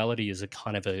sexuality is a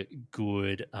kind of a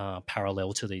good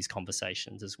parallel to these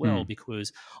conversations as well,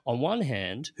 because on one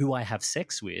hand, who I have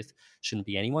sex with shouldn't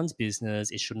be anyone's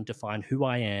business. It shouldn't define who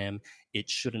I am. It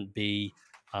shouldn't be,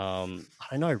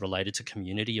 related to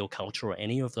community or culture or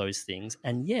any of those things.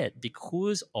 And yet,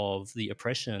 because of the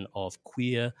oppression of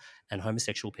queer and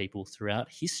homosexual people throughout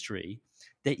history,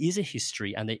 there is a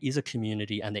history and there is a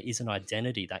community and there is an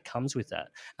identity that comes with that.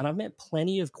 And I've met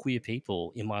plenty of queer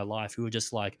people in my life who are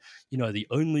just like, the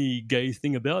only gay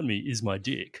thing about me is my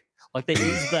dick. Like there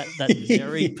is that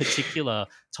very particular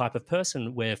type of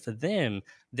person where for them,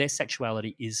 their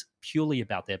sexuality is purely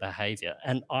about their behavior.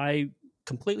 And I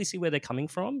completely see where they're coming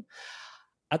from.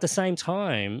 At the same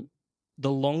time,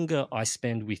 the longer I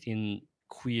spend within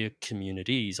queer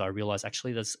communities, I realize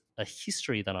actually there's a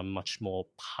history that I'm much more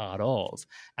part of.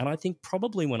 And I think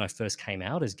probably when I first came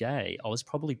out as gay, I was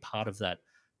probably part of that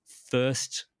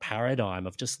first paradigm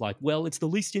of just like, well, it's the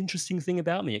least interesting thing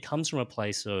about me. It comes from a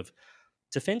place of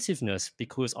defensiveness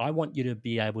because I want you to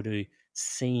be able to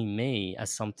see me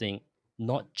as something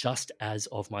not just as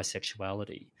of my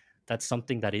sexuality. That's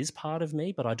something that is part of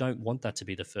me, but I don't want that to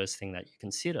be the first thing that you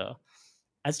consider.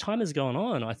 As time has gone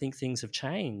on, I think things have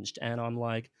changed and I'm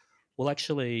like, well,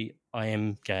 actually, I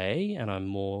am gay and I'm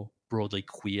more broadly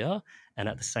queer. And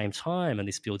at the same time, and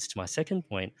this builds to my second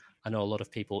point, I know a lot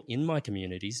of people in my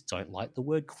communities don't like the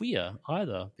word queer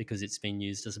either because it's been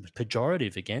used as a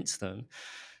pejorative against them.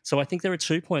 So I think there are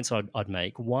 2 points I'd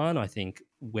make. One, I think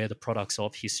we're the products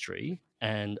of history.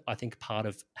 And I think part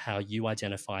of how you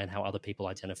identify and how other people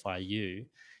identify you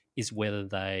is whether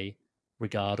they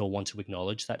regard or want to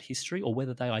acknowledge that history or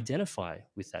whether they identify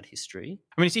with that history.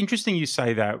 I mean, it's interesting you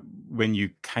say that when you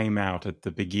came out at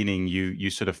the beginning, you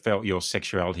sort of felt your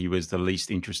sexuality was the least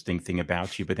interesting thing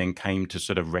about you, but then came to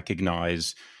sort of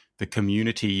recognize the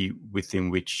community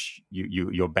within which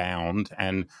you're bound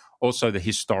and also the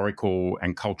historical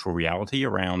and cultural reality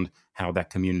around how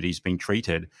that community's been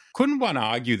treated. Couldn't one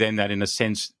argue then that in a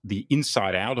sense, the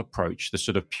inside-out approach, the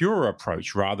sort of pure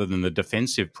approach rather than the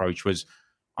defensive approach was,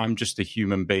 I'm just a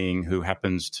human being who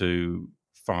happens to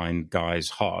find guys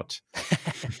hot.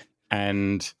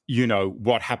 And,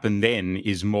 what happened then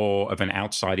is more of an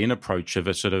outside-in approach of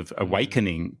a sort of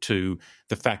awakening to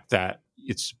the fact that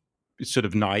it's sort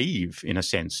of naive, in a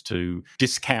sense, to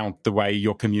discount the way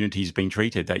your community's been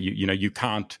treated, that you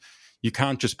can't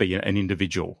just be an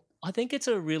individual. I think it's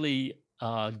a really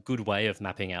a good way of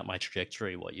mapping out my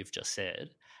trajectory, what you've just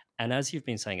said. And as you've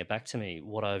been saying it back to me,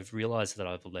 what I've realized that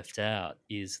I've left out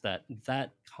is that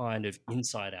kind of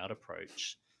inside out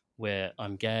approach where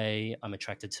I'm gay, I'm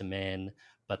attracted to men,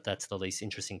 but that's the least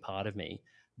interesting part of me,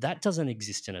 that doesn't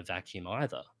exist in a vacuum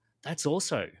either. That's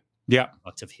also a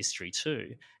part of history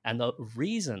too. And the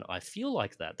reason I feel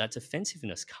like that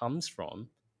defensiveness comes from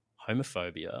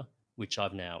homophobia, which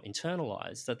I've now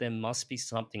internalized, that there must be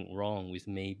something wrong with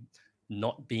me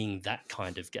not being that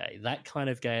kind of gay that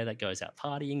goes out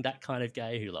partying, that kind of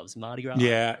gay who loves Mardi Gras.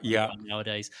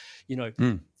 Nowadays,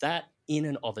 that in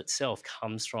and of itself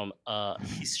comes from a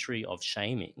history of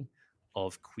shaming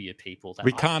of queer people. That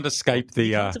we can't escape the...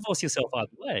 You can't divorce yourself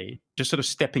either way. Just sort of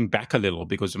stepping back a little,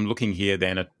 because I'm looking here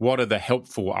then at what are the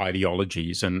helpful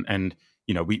ideologies, and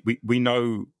we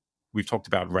know we've talked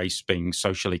about race being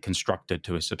socially constructed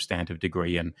to a substantive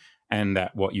degree, and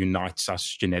that what unites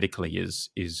us genetically is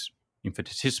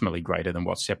infinitesimally greater than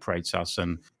what separates us.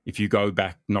 And if you go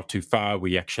back not too far,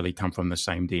 we actually come from the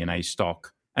same DNA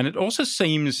stock. And it also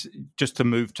seems, just to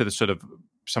move to the sort of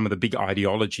some of the big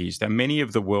ideologies, that many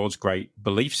of the world's great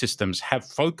belief systems have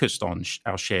focused on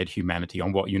our shared humanity,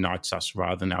 on what unites us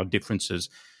rather than our differences.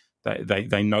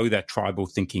 They know that tribal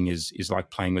thinking is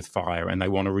like playing with fire, and they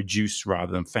want to reduce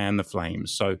rather than fan the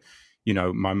flames. So,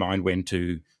 my mind went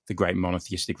to the great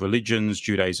monotheistic religions,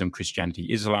 Judaism,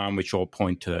 Christianity, Islam, which all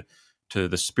point to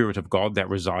the spirit of God that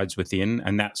resides within,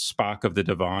 and that spark of the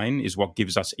divine is what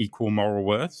gives us equal moral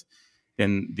worth.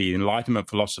 Then the Enlightenment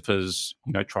philosophers,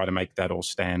 try to make that all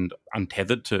stand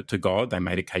untethered to God. They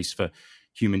made a case for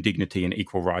human dignity and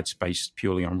equal rights based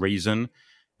purely on reason.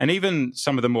 And even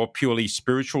some of the more purely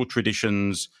spiritual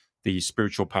traditions, the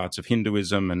spiritual parts of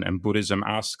Hinduism and Buddhism,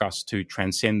 ask us to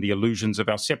transcend the illusions of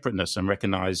our separateness and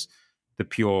recognize the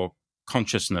pure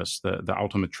consciousness, the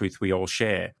ultimate truth we all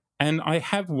share. And I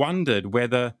have wondered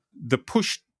whether the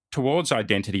push towards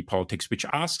identity politics, which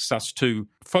asks us to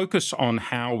focus on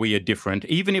how we are different,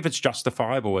 even if it's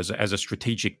justifiable as a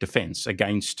strategic defense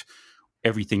against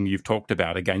everything you've talked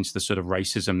about, against the sort of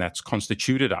racism that's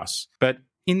constituted us. But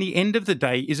in the end of the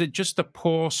day, is it just a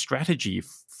poor strategy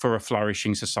for a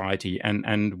flourishing society?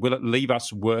 And will it leave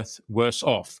us worse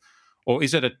off? Or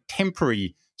is it a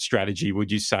temporary strategy,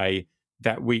 would you say,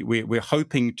 that we're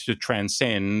hoping to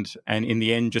transcend and in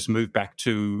the end just move back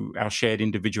to our shared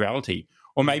individuality?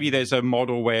 Or maybe there's a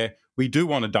model where we do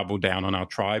want to double down on our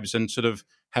tribes and sort of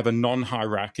have a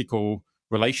non-hierarchical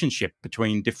relationship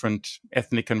between different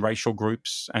ethnic and racial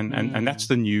groups, and that's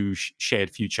the new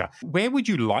shared future. Where would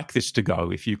you like this to go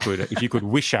if you could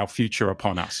wish our future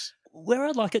upon us? Where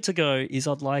I'd like it to go is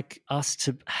I'd like us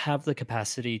to have the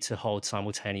capacity to hold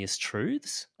simultaneous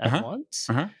truths at once.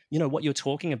 What you're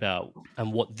talking about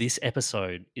and what this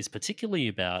episode is particularly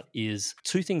about is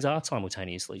two things are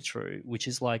simultaneously true, which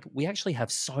is like we actually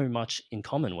have so much in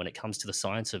common when it comes to the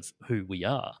science of who we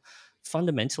are.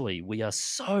 Fundamentally, we are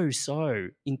so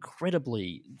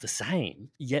incredibly the same,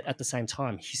 yet at the same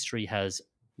time, history has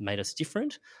made us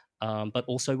different. But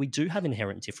also we do have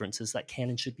inherent differences that can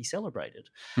and should be celebrated.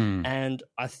 And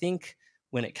I think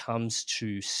when it comes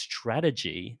to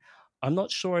strategy, I'm not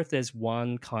sure if there's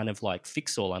one kind of like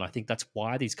fix-all, and I think that's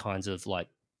why these kinds of like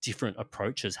different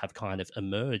approaches have kind of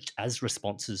emerged as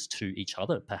responses to each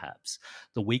other, perhaps.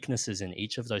 The weaknesses in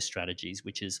each of those strategies,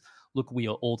 which is, look, we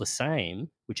are all the same,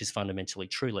 which is fundamentally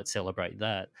true, let's celebrate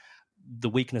that. The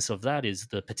weakness of that is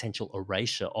the potential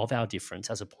erasure of our difference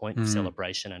as a point of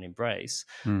celebration and embrace.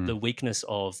 The weakness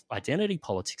of identity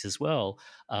politics as well,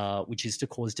 which is to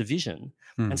cause division.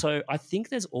 And so I think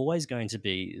there's always going to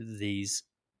be these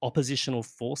oppositional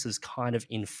forces kind of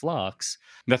in flux.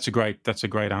 That's a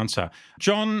great answer.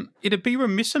 John, it'd be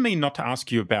remiss of me not to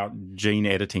ask you about gene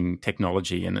editing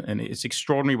technology, and it's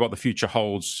extraordinary what the future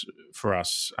holds for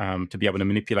us to be able to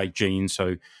manipulate genes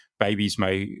so babies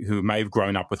who may have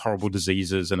grown up with horrible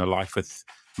diseases and a life with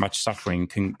much suffering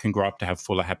can grow up to have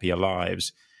fuller, happier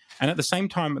lives. And at the same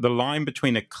time, the line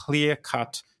between a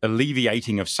clear-cut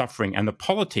alleviating of suffering and the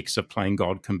politics of playing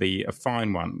God can be a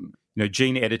fine one.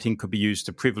 Gene editing could be used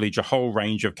to privilege a whole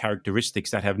range of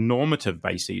characteristics that have normative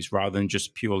bases rather than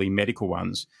just purely medical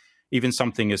ones. Even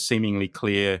something as seemingly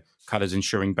clear-cut as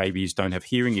ensuring babies don't have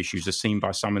hearing issues is seen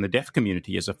by some in the deaf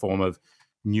community as a form of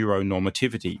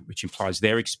neuronormativity, which implies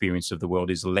their experience of the world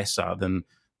is lesser than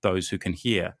those who can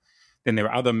hear. Then there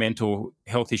are other mental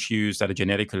health issues that are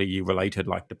genetically related,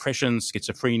 like depression,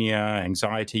 schizophrenia,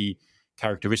 anxiety,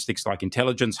 characteristics like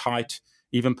intelligence, height,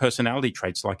 even personality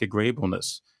traits like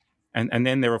agreeableness. And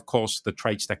then there are, of course, the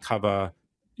traits that cover,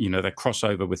 that cross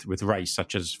over with race,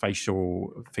 such as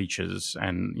facial features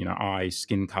and, eye,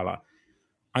 skin color.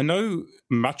 I know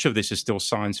much of this is still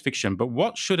science fiction, but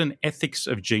what should an ethics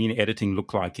of gene editing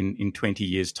look like in 20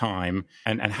 years' time?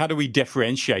 And how do we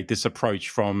differentiate this approach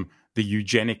from the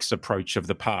eugenics approach of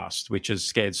the past, which has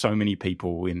scared so many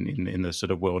people in the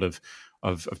sort of world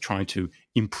of trying to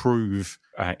improve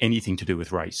anything to do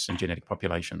with race and genetic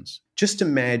populations? Just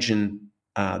imagine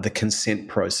the consent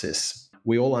process.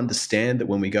 We all understand that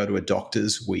when we go to a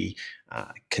doctor's, we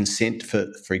consent,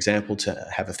 for example, to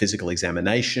have a physical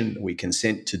examination. We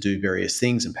consent to do various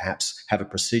things and perhaps have a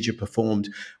procedure performed,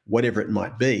 whatever it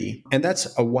might be. And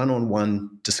that's a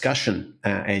one-on-one discussion.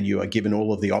 And you are given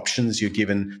all of the options. You're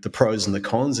given the pros and the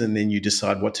cons, and then you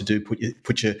decide what to do.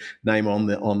 Put your name on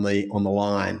the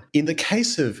line. In the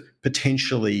case of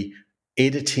potentially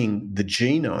editing the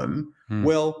genome,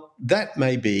 well, that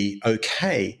may be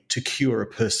okay to cure a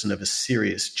person of a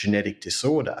serious genetic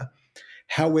disorder.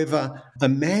 However,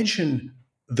 imagine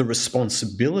the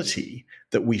responsibility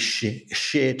that we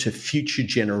share to future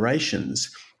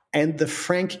generations and the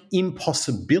frank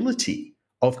impossibility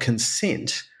of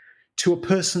consent to a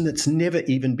person that's never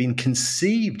even been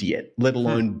conceived yet, let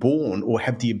alone born or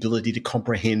have the ability to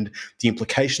comprehend the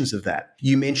implications of that.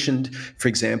 You mentioned, for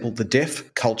example, the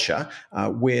deaf culture,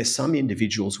 where some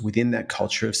individuals within that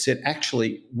culture have said,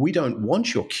 actually, we don't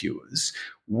want your cures.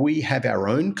 We have our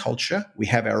own culture. We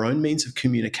have our own means of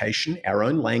communication, our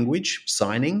own language,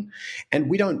 signing, and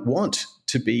we don't want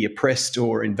to be oppressed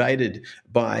or invaded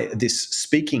by this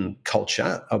speaking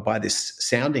culture or by this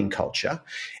sounding culture.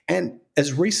 And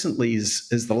as recently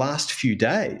as the last few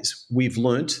days, we've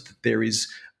learnt that there is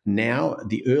now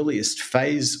the earliest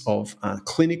phase of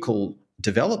clinical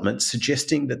development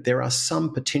suggesting that there are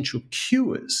some potential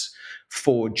cures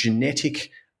for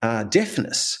genetic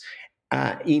deafness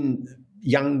in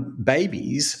young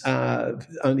babies,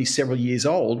 only several years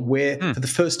old, where for the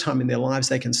first time in their lives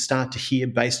they can start to hear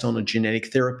based on a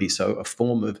genetic therapy, so a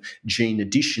form of gene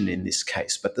addition in this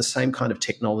case, but the same kind of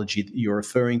technology that you're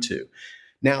referring to.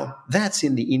 Now, that's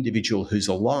in the individual who's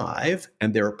alive,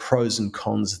 and there are pros and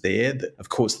cons there. Of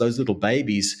course, those little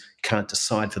babies can't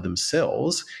decide for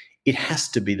themselves. It has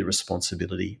to be the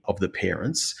responsibility of the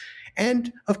parents.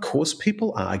 And, of course,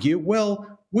 people argue,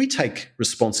 well, we take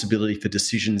responsibility for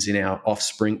decisions in our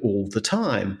offspring all the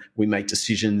time. We make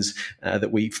decisions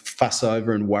that we fuss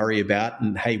over and worry about,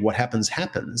 and, hey, what happens,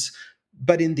 happens.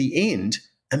 But in the end,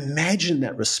 imagine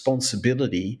that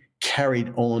responsibility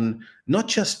carried on not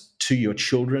just to your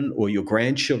children or your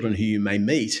grandchildren who you may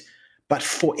meet, but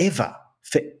forever,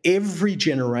 for every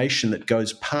generation that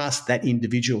goes past that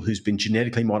individual who's been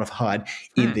genetically modified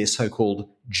in their so-called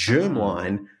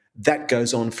germline, that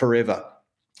goes on forever.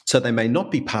 So they may not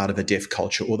be part of a deaf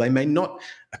culture, or they may not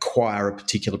acquire a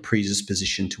particular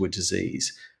predisposition to a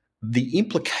disease. The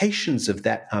implications of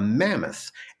that are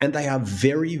mammoth, and they are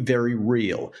very, very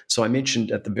real. So I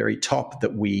mentioned at the very top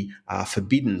that we are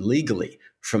forbidden legally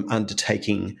from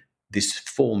undertaking this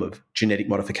form of genetic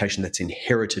modification that's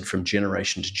inherited from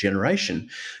generation to generation.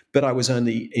 But I was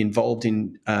only involved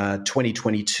in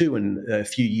 2022 and a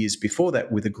few years before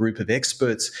that with a group of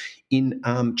experts in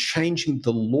changing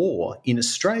the law in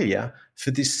Australia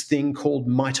for this thing called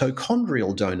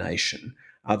mitochondrial donation,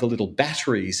 the little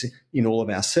batteries in all of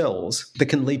our cells that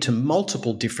can lead to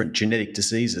multiple different genetic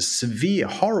diseases, severe,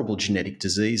 horrible genetic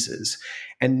diseases.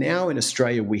 And now in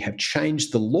Australia, we have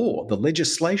changed the law, the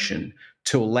legislation,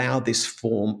 to allow this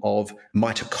form of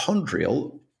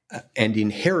mitochondrial and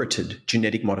inherited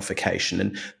genetic modification.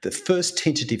 And the first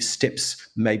tentative steps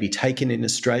may be taken in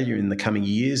Australia in the coming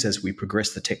years as we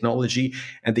progress the technology.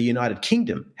 And the United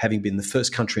Kingdom, having been the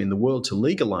first country in the world to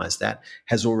legalise that,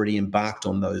 has already embarked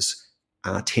on those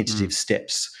tentative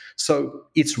steps. So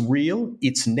it's real,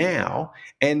 it's now.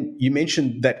 And you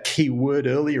mentioned that key word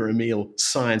earlier, Emil,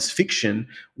 science fiction.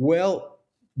 Well,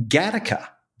 Gattaca,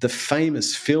 the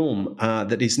famous film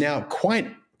that is now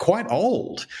quite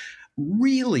old,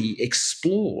 really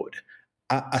explored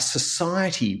a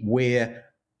society where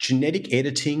genetic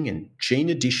editing and gene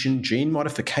addition, gene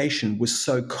modification was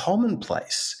so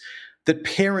commonplace that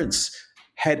parents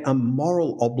had a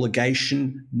moral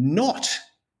obligation not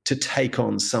to take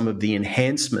on some of the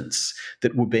enhancements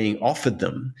that were being offered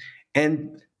them.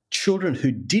 And children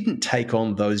who didn't take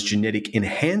on those genetic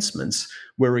enhancements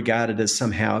were regarded as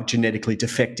somehow genetically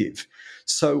defective.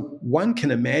 So one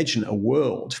can imagine a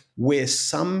world where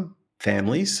some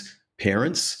families,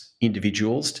 parents,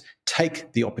 individuals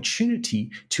take the opportunity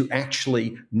to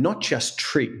actually not just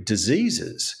treat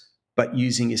diseases, but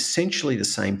using essentially the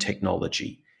same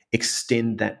technology,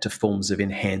 extend that to forms of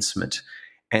enhancement.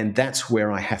 And that's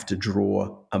where I have to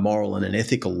draw a moral and an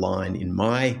ethical line in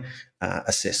my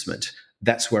assessment.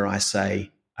 That's where I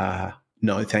say,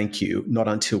 no, thank you, not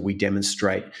until we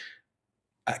demonstrate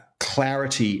a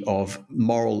clarity of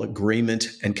moral agreement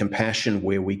and compassion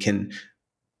where we can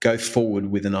go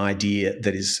forward with an idea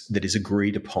that is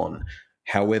agreed upon.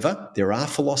 However, there are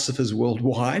philosophers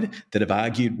worldwide that have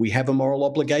argued we have a moral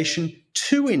obligation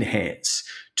to enhance,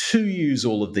 to use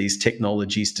all of these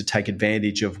technologies to take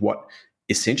advantage of what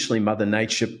essentially Mother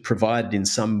Nature provided in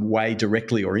some way,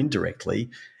 directly or indirectly.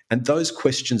 And those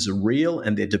questions are real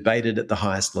and they're debated at the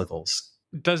highest levels.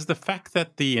 Does the fact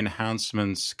that the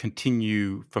enhancements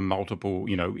continue for multiple,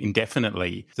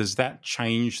 indefinitely, does that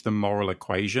change the moral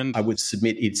equation? I would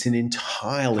submit it's an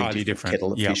entirely different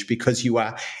kettle of fish, because you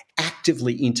are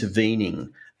actively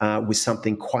intervening with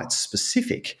something quite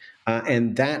specific.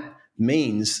 And that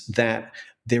means that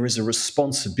there is a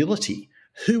responsibility.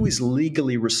 Who is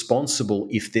legally responsible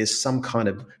if there's some kind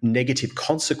of negative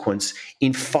consequence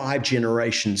in 5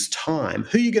 generations' time?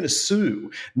 Who are you going to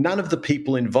sue? None of the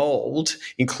people involved,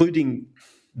 including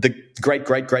the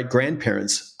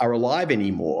great-great-great-grandparents, are alive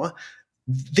anymore.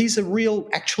 These are real,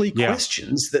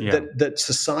 questions that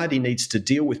society needs to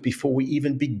deal with before we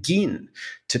even begin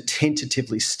to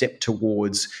tentatively step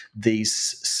towards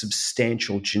these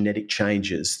substantial genetic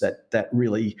changes that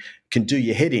really can do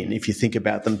your head in if you think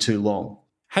about them too long.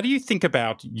 How do you think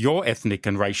about your ethnic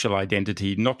and racial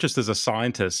identity, not just as a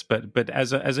scientist, but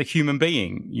as a human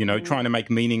being, trying to make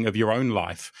meaning of your own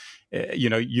life?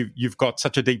 You've got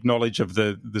such a deep knowledge of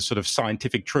the sort of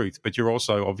scientific truth, but you're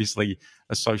also obviously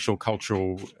a social,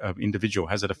 cultural individual.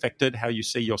 Has it affected how you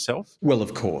see yourself? Well,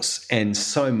 of course. And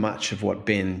so much of what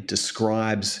Ben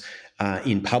describes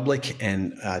in public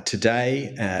and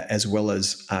today, as well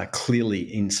as clearly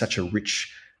in such a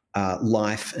rich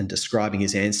life and describing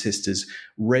his ancestors,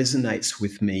 resonates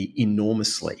with me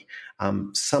enormously.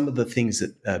 Some of the things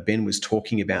that Ben was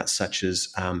talking about, such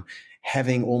as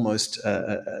having almost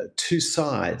 2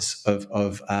 sides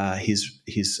of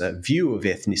his view of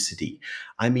ethnicity.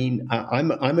 I mean,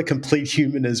 I'm a complete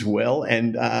human as well,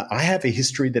 and I have a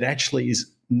history that actually is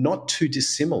not too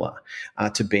dissimilar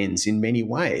to Ben's in many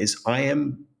ways. I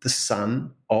am the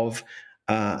son of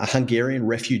a Hungarian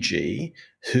refugee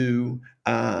who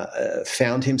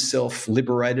found himself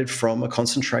liberated from a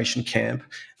concentration camp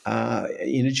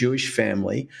in a Jewish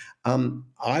family.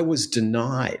 I was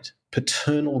denied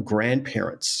paternal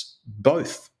grandparents.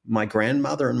 Both my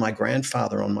grandmother and my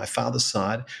grandfather on my father's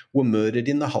side were murdered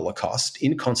in the Holocaust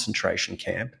in concentration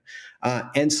camp.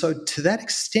 And so to that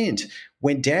extent,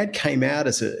 when Dad came out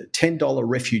as a $10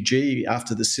 refugee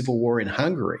after the civil war in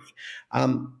Hungary,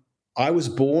 I was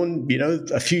born,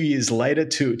 a few years later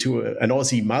to an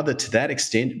Aussie mother to that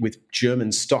extent, with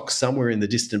German stock somewhere in the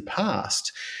distant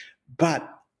past. But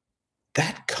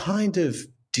that kind of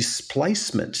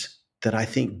displacement that I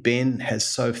think Ben has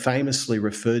so famously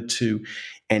referred to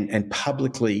and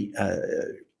publicly,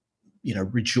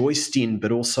 rejoiced in,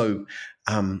 but also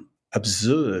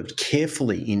observed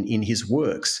carefully in his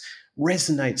works,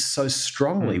 resonates so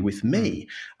strongly with me.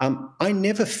 I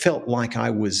never felt like I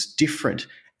was different.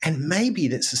 And maybe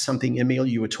this is something, Emil,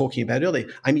 you were talking about earlier.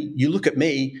 I mean, you look at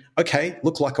me, okay,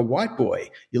 look like a white boy.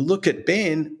 You look at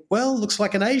Ben, well, looks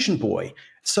like an Asian boy.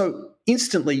 So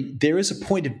instantly there is a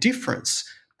point of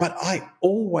difference. But I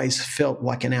always felt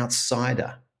like an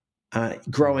outsider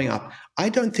growing up. I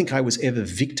don't think I was ever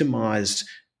victimized,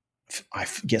 I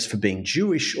guess, for being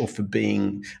Jewish or for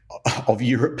being of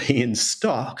European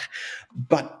stock,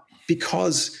 but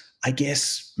because I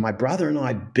guess my brother and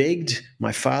I begged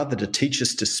my father to teach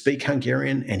us to speak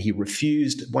Hungarian, and he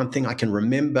refused. One thing I can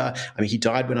remember, he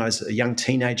died when I was a young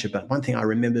teenager, but one thing I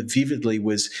remember vividly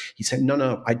was he said,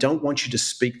 no, I don't want you to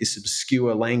speak this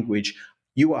obscure language.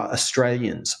 You are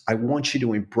Australians. I want you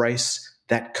to embrace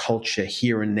that culture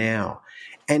here and now.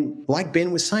 And like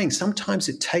Ben was saying, sometimes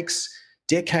it takes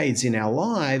decades in our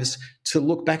lives to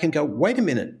look back and go, wait a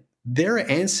minute, there are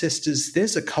ancestors,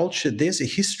 there's a culture, there's a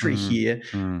history here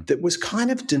that was kind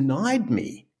of denied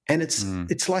me. And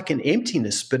it's like an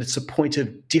emptiness, but it's a point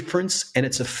of difference, and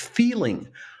it's a feeling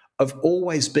of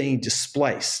always being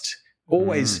displaced,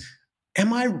 always,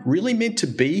 am I really meant to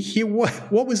be here?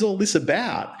 What was all this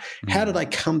about? How did I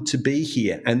come to be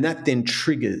here? And that then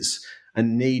triggers a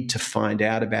need to find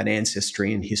out about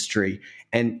ancestry and history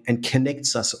and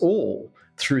connects us all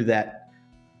through that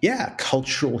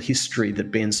cultural history that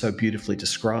Ben so beautifully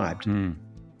described.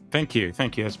 Thank you.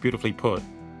 That's beautifully put.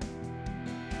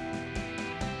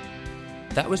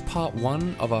 That was part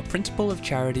 1 of our Principle of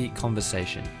Charity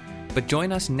conversation. But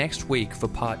join us next week for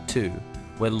part 2,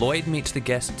 where Lloyd meets the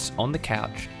guests on the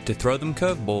couch to throw them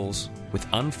curveballs with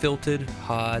unfiltered,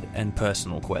 hard, and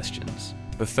personal questions.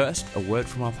 But first, a word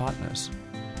from our partners.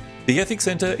 The Ethics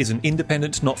Centre is an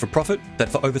independent not-for-profit that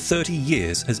for over 30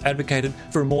 years has advocated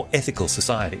for a more ethical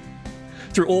society.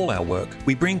 Through all our work,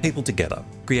 we bring people together,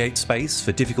 create space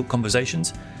for difficult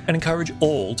conversations, and encourage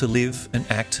all to live and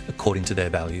act according to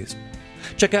their values.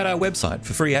 Check out our website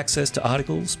for free access to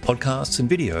articles, podcasts, and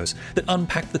videos that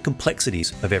unpack the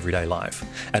complexities of everyday life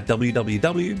at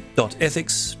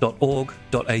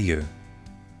www.ethics.org.au.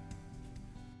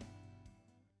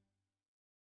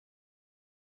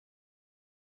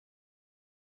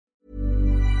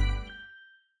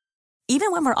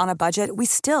 Even when we're on a budget, we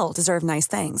still deserve nice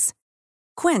things.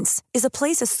 Quince is a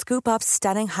place to scoop up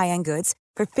stunning high-end goods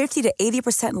for 50 to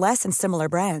 80% less than similar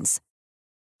brands.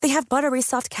 They have buttery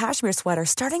soft cashmere sweaters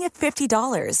starting at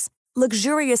 $50,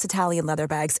 luxurious Italian leather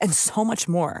bags, and so much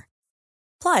more.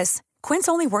 Plus, Quince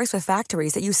only works with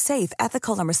factories that use safe,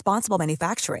 ethical, and responsible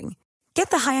manufacturing. Get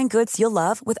the high-end goods you'll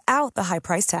love without the high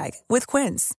price tag with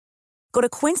Quince. Go to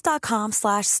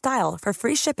quince.com/style for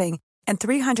free shipping and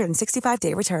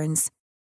 365-day returns.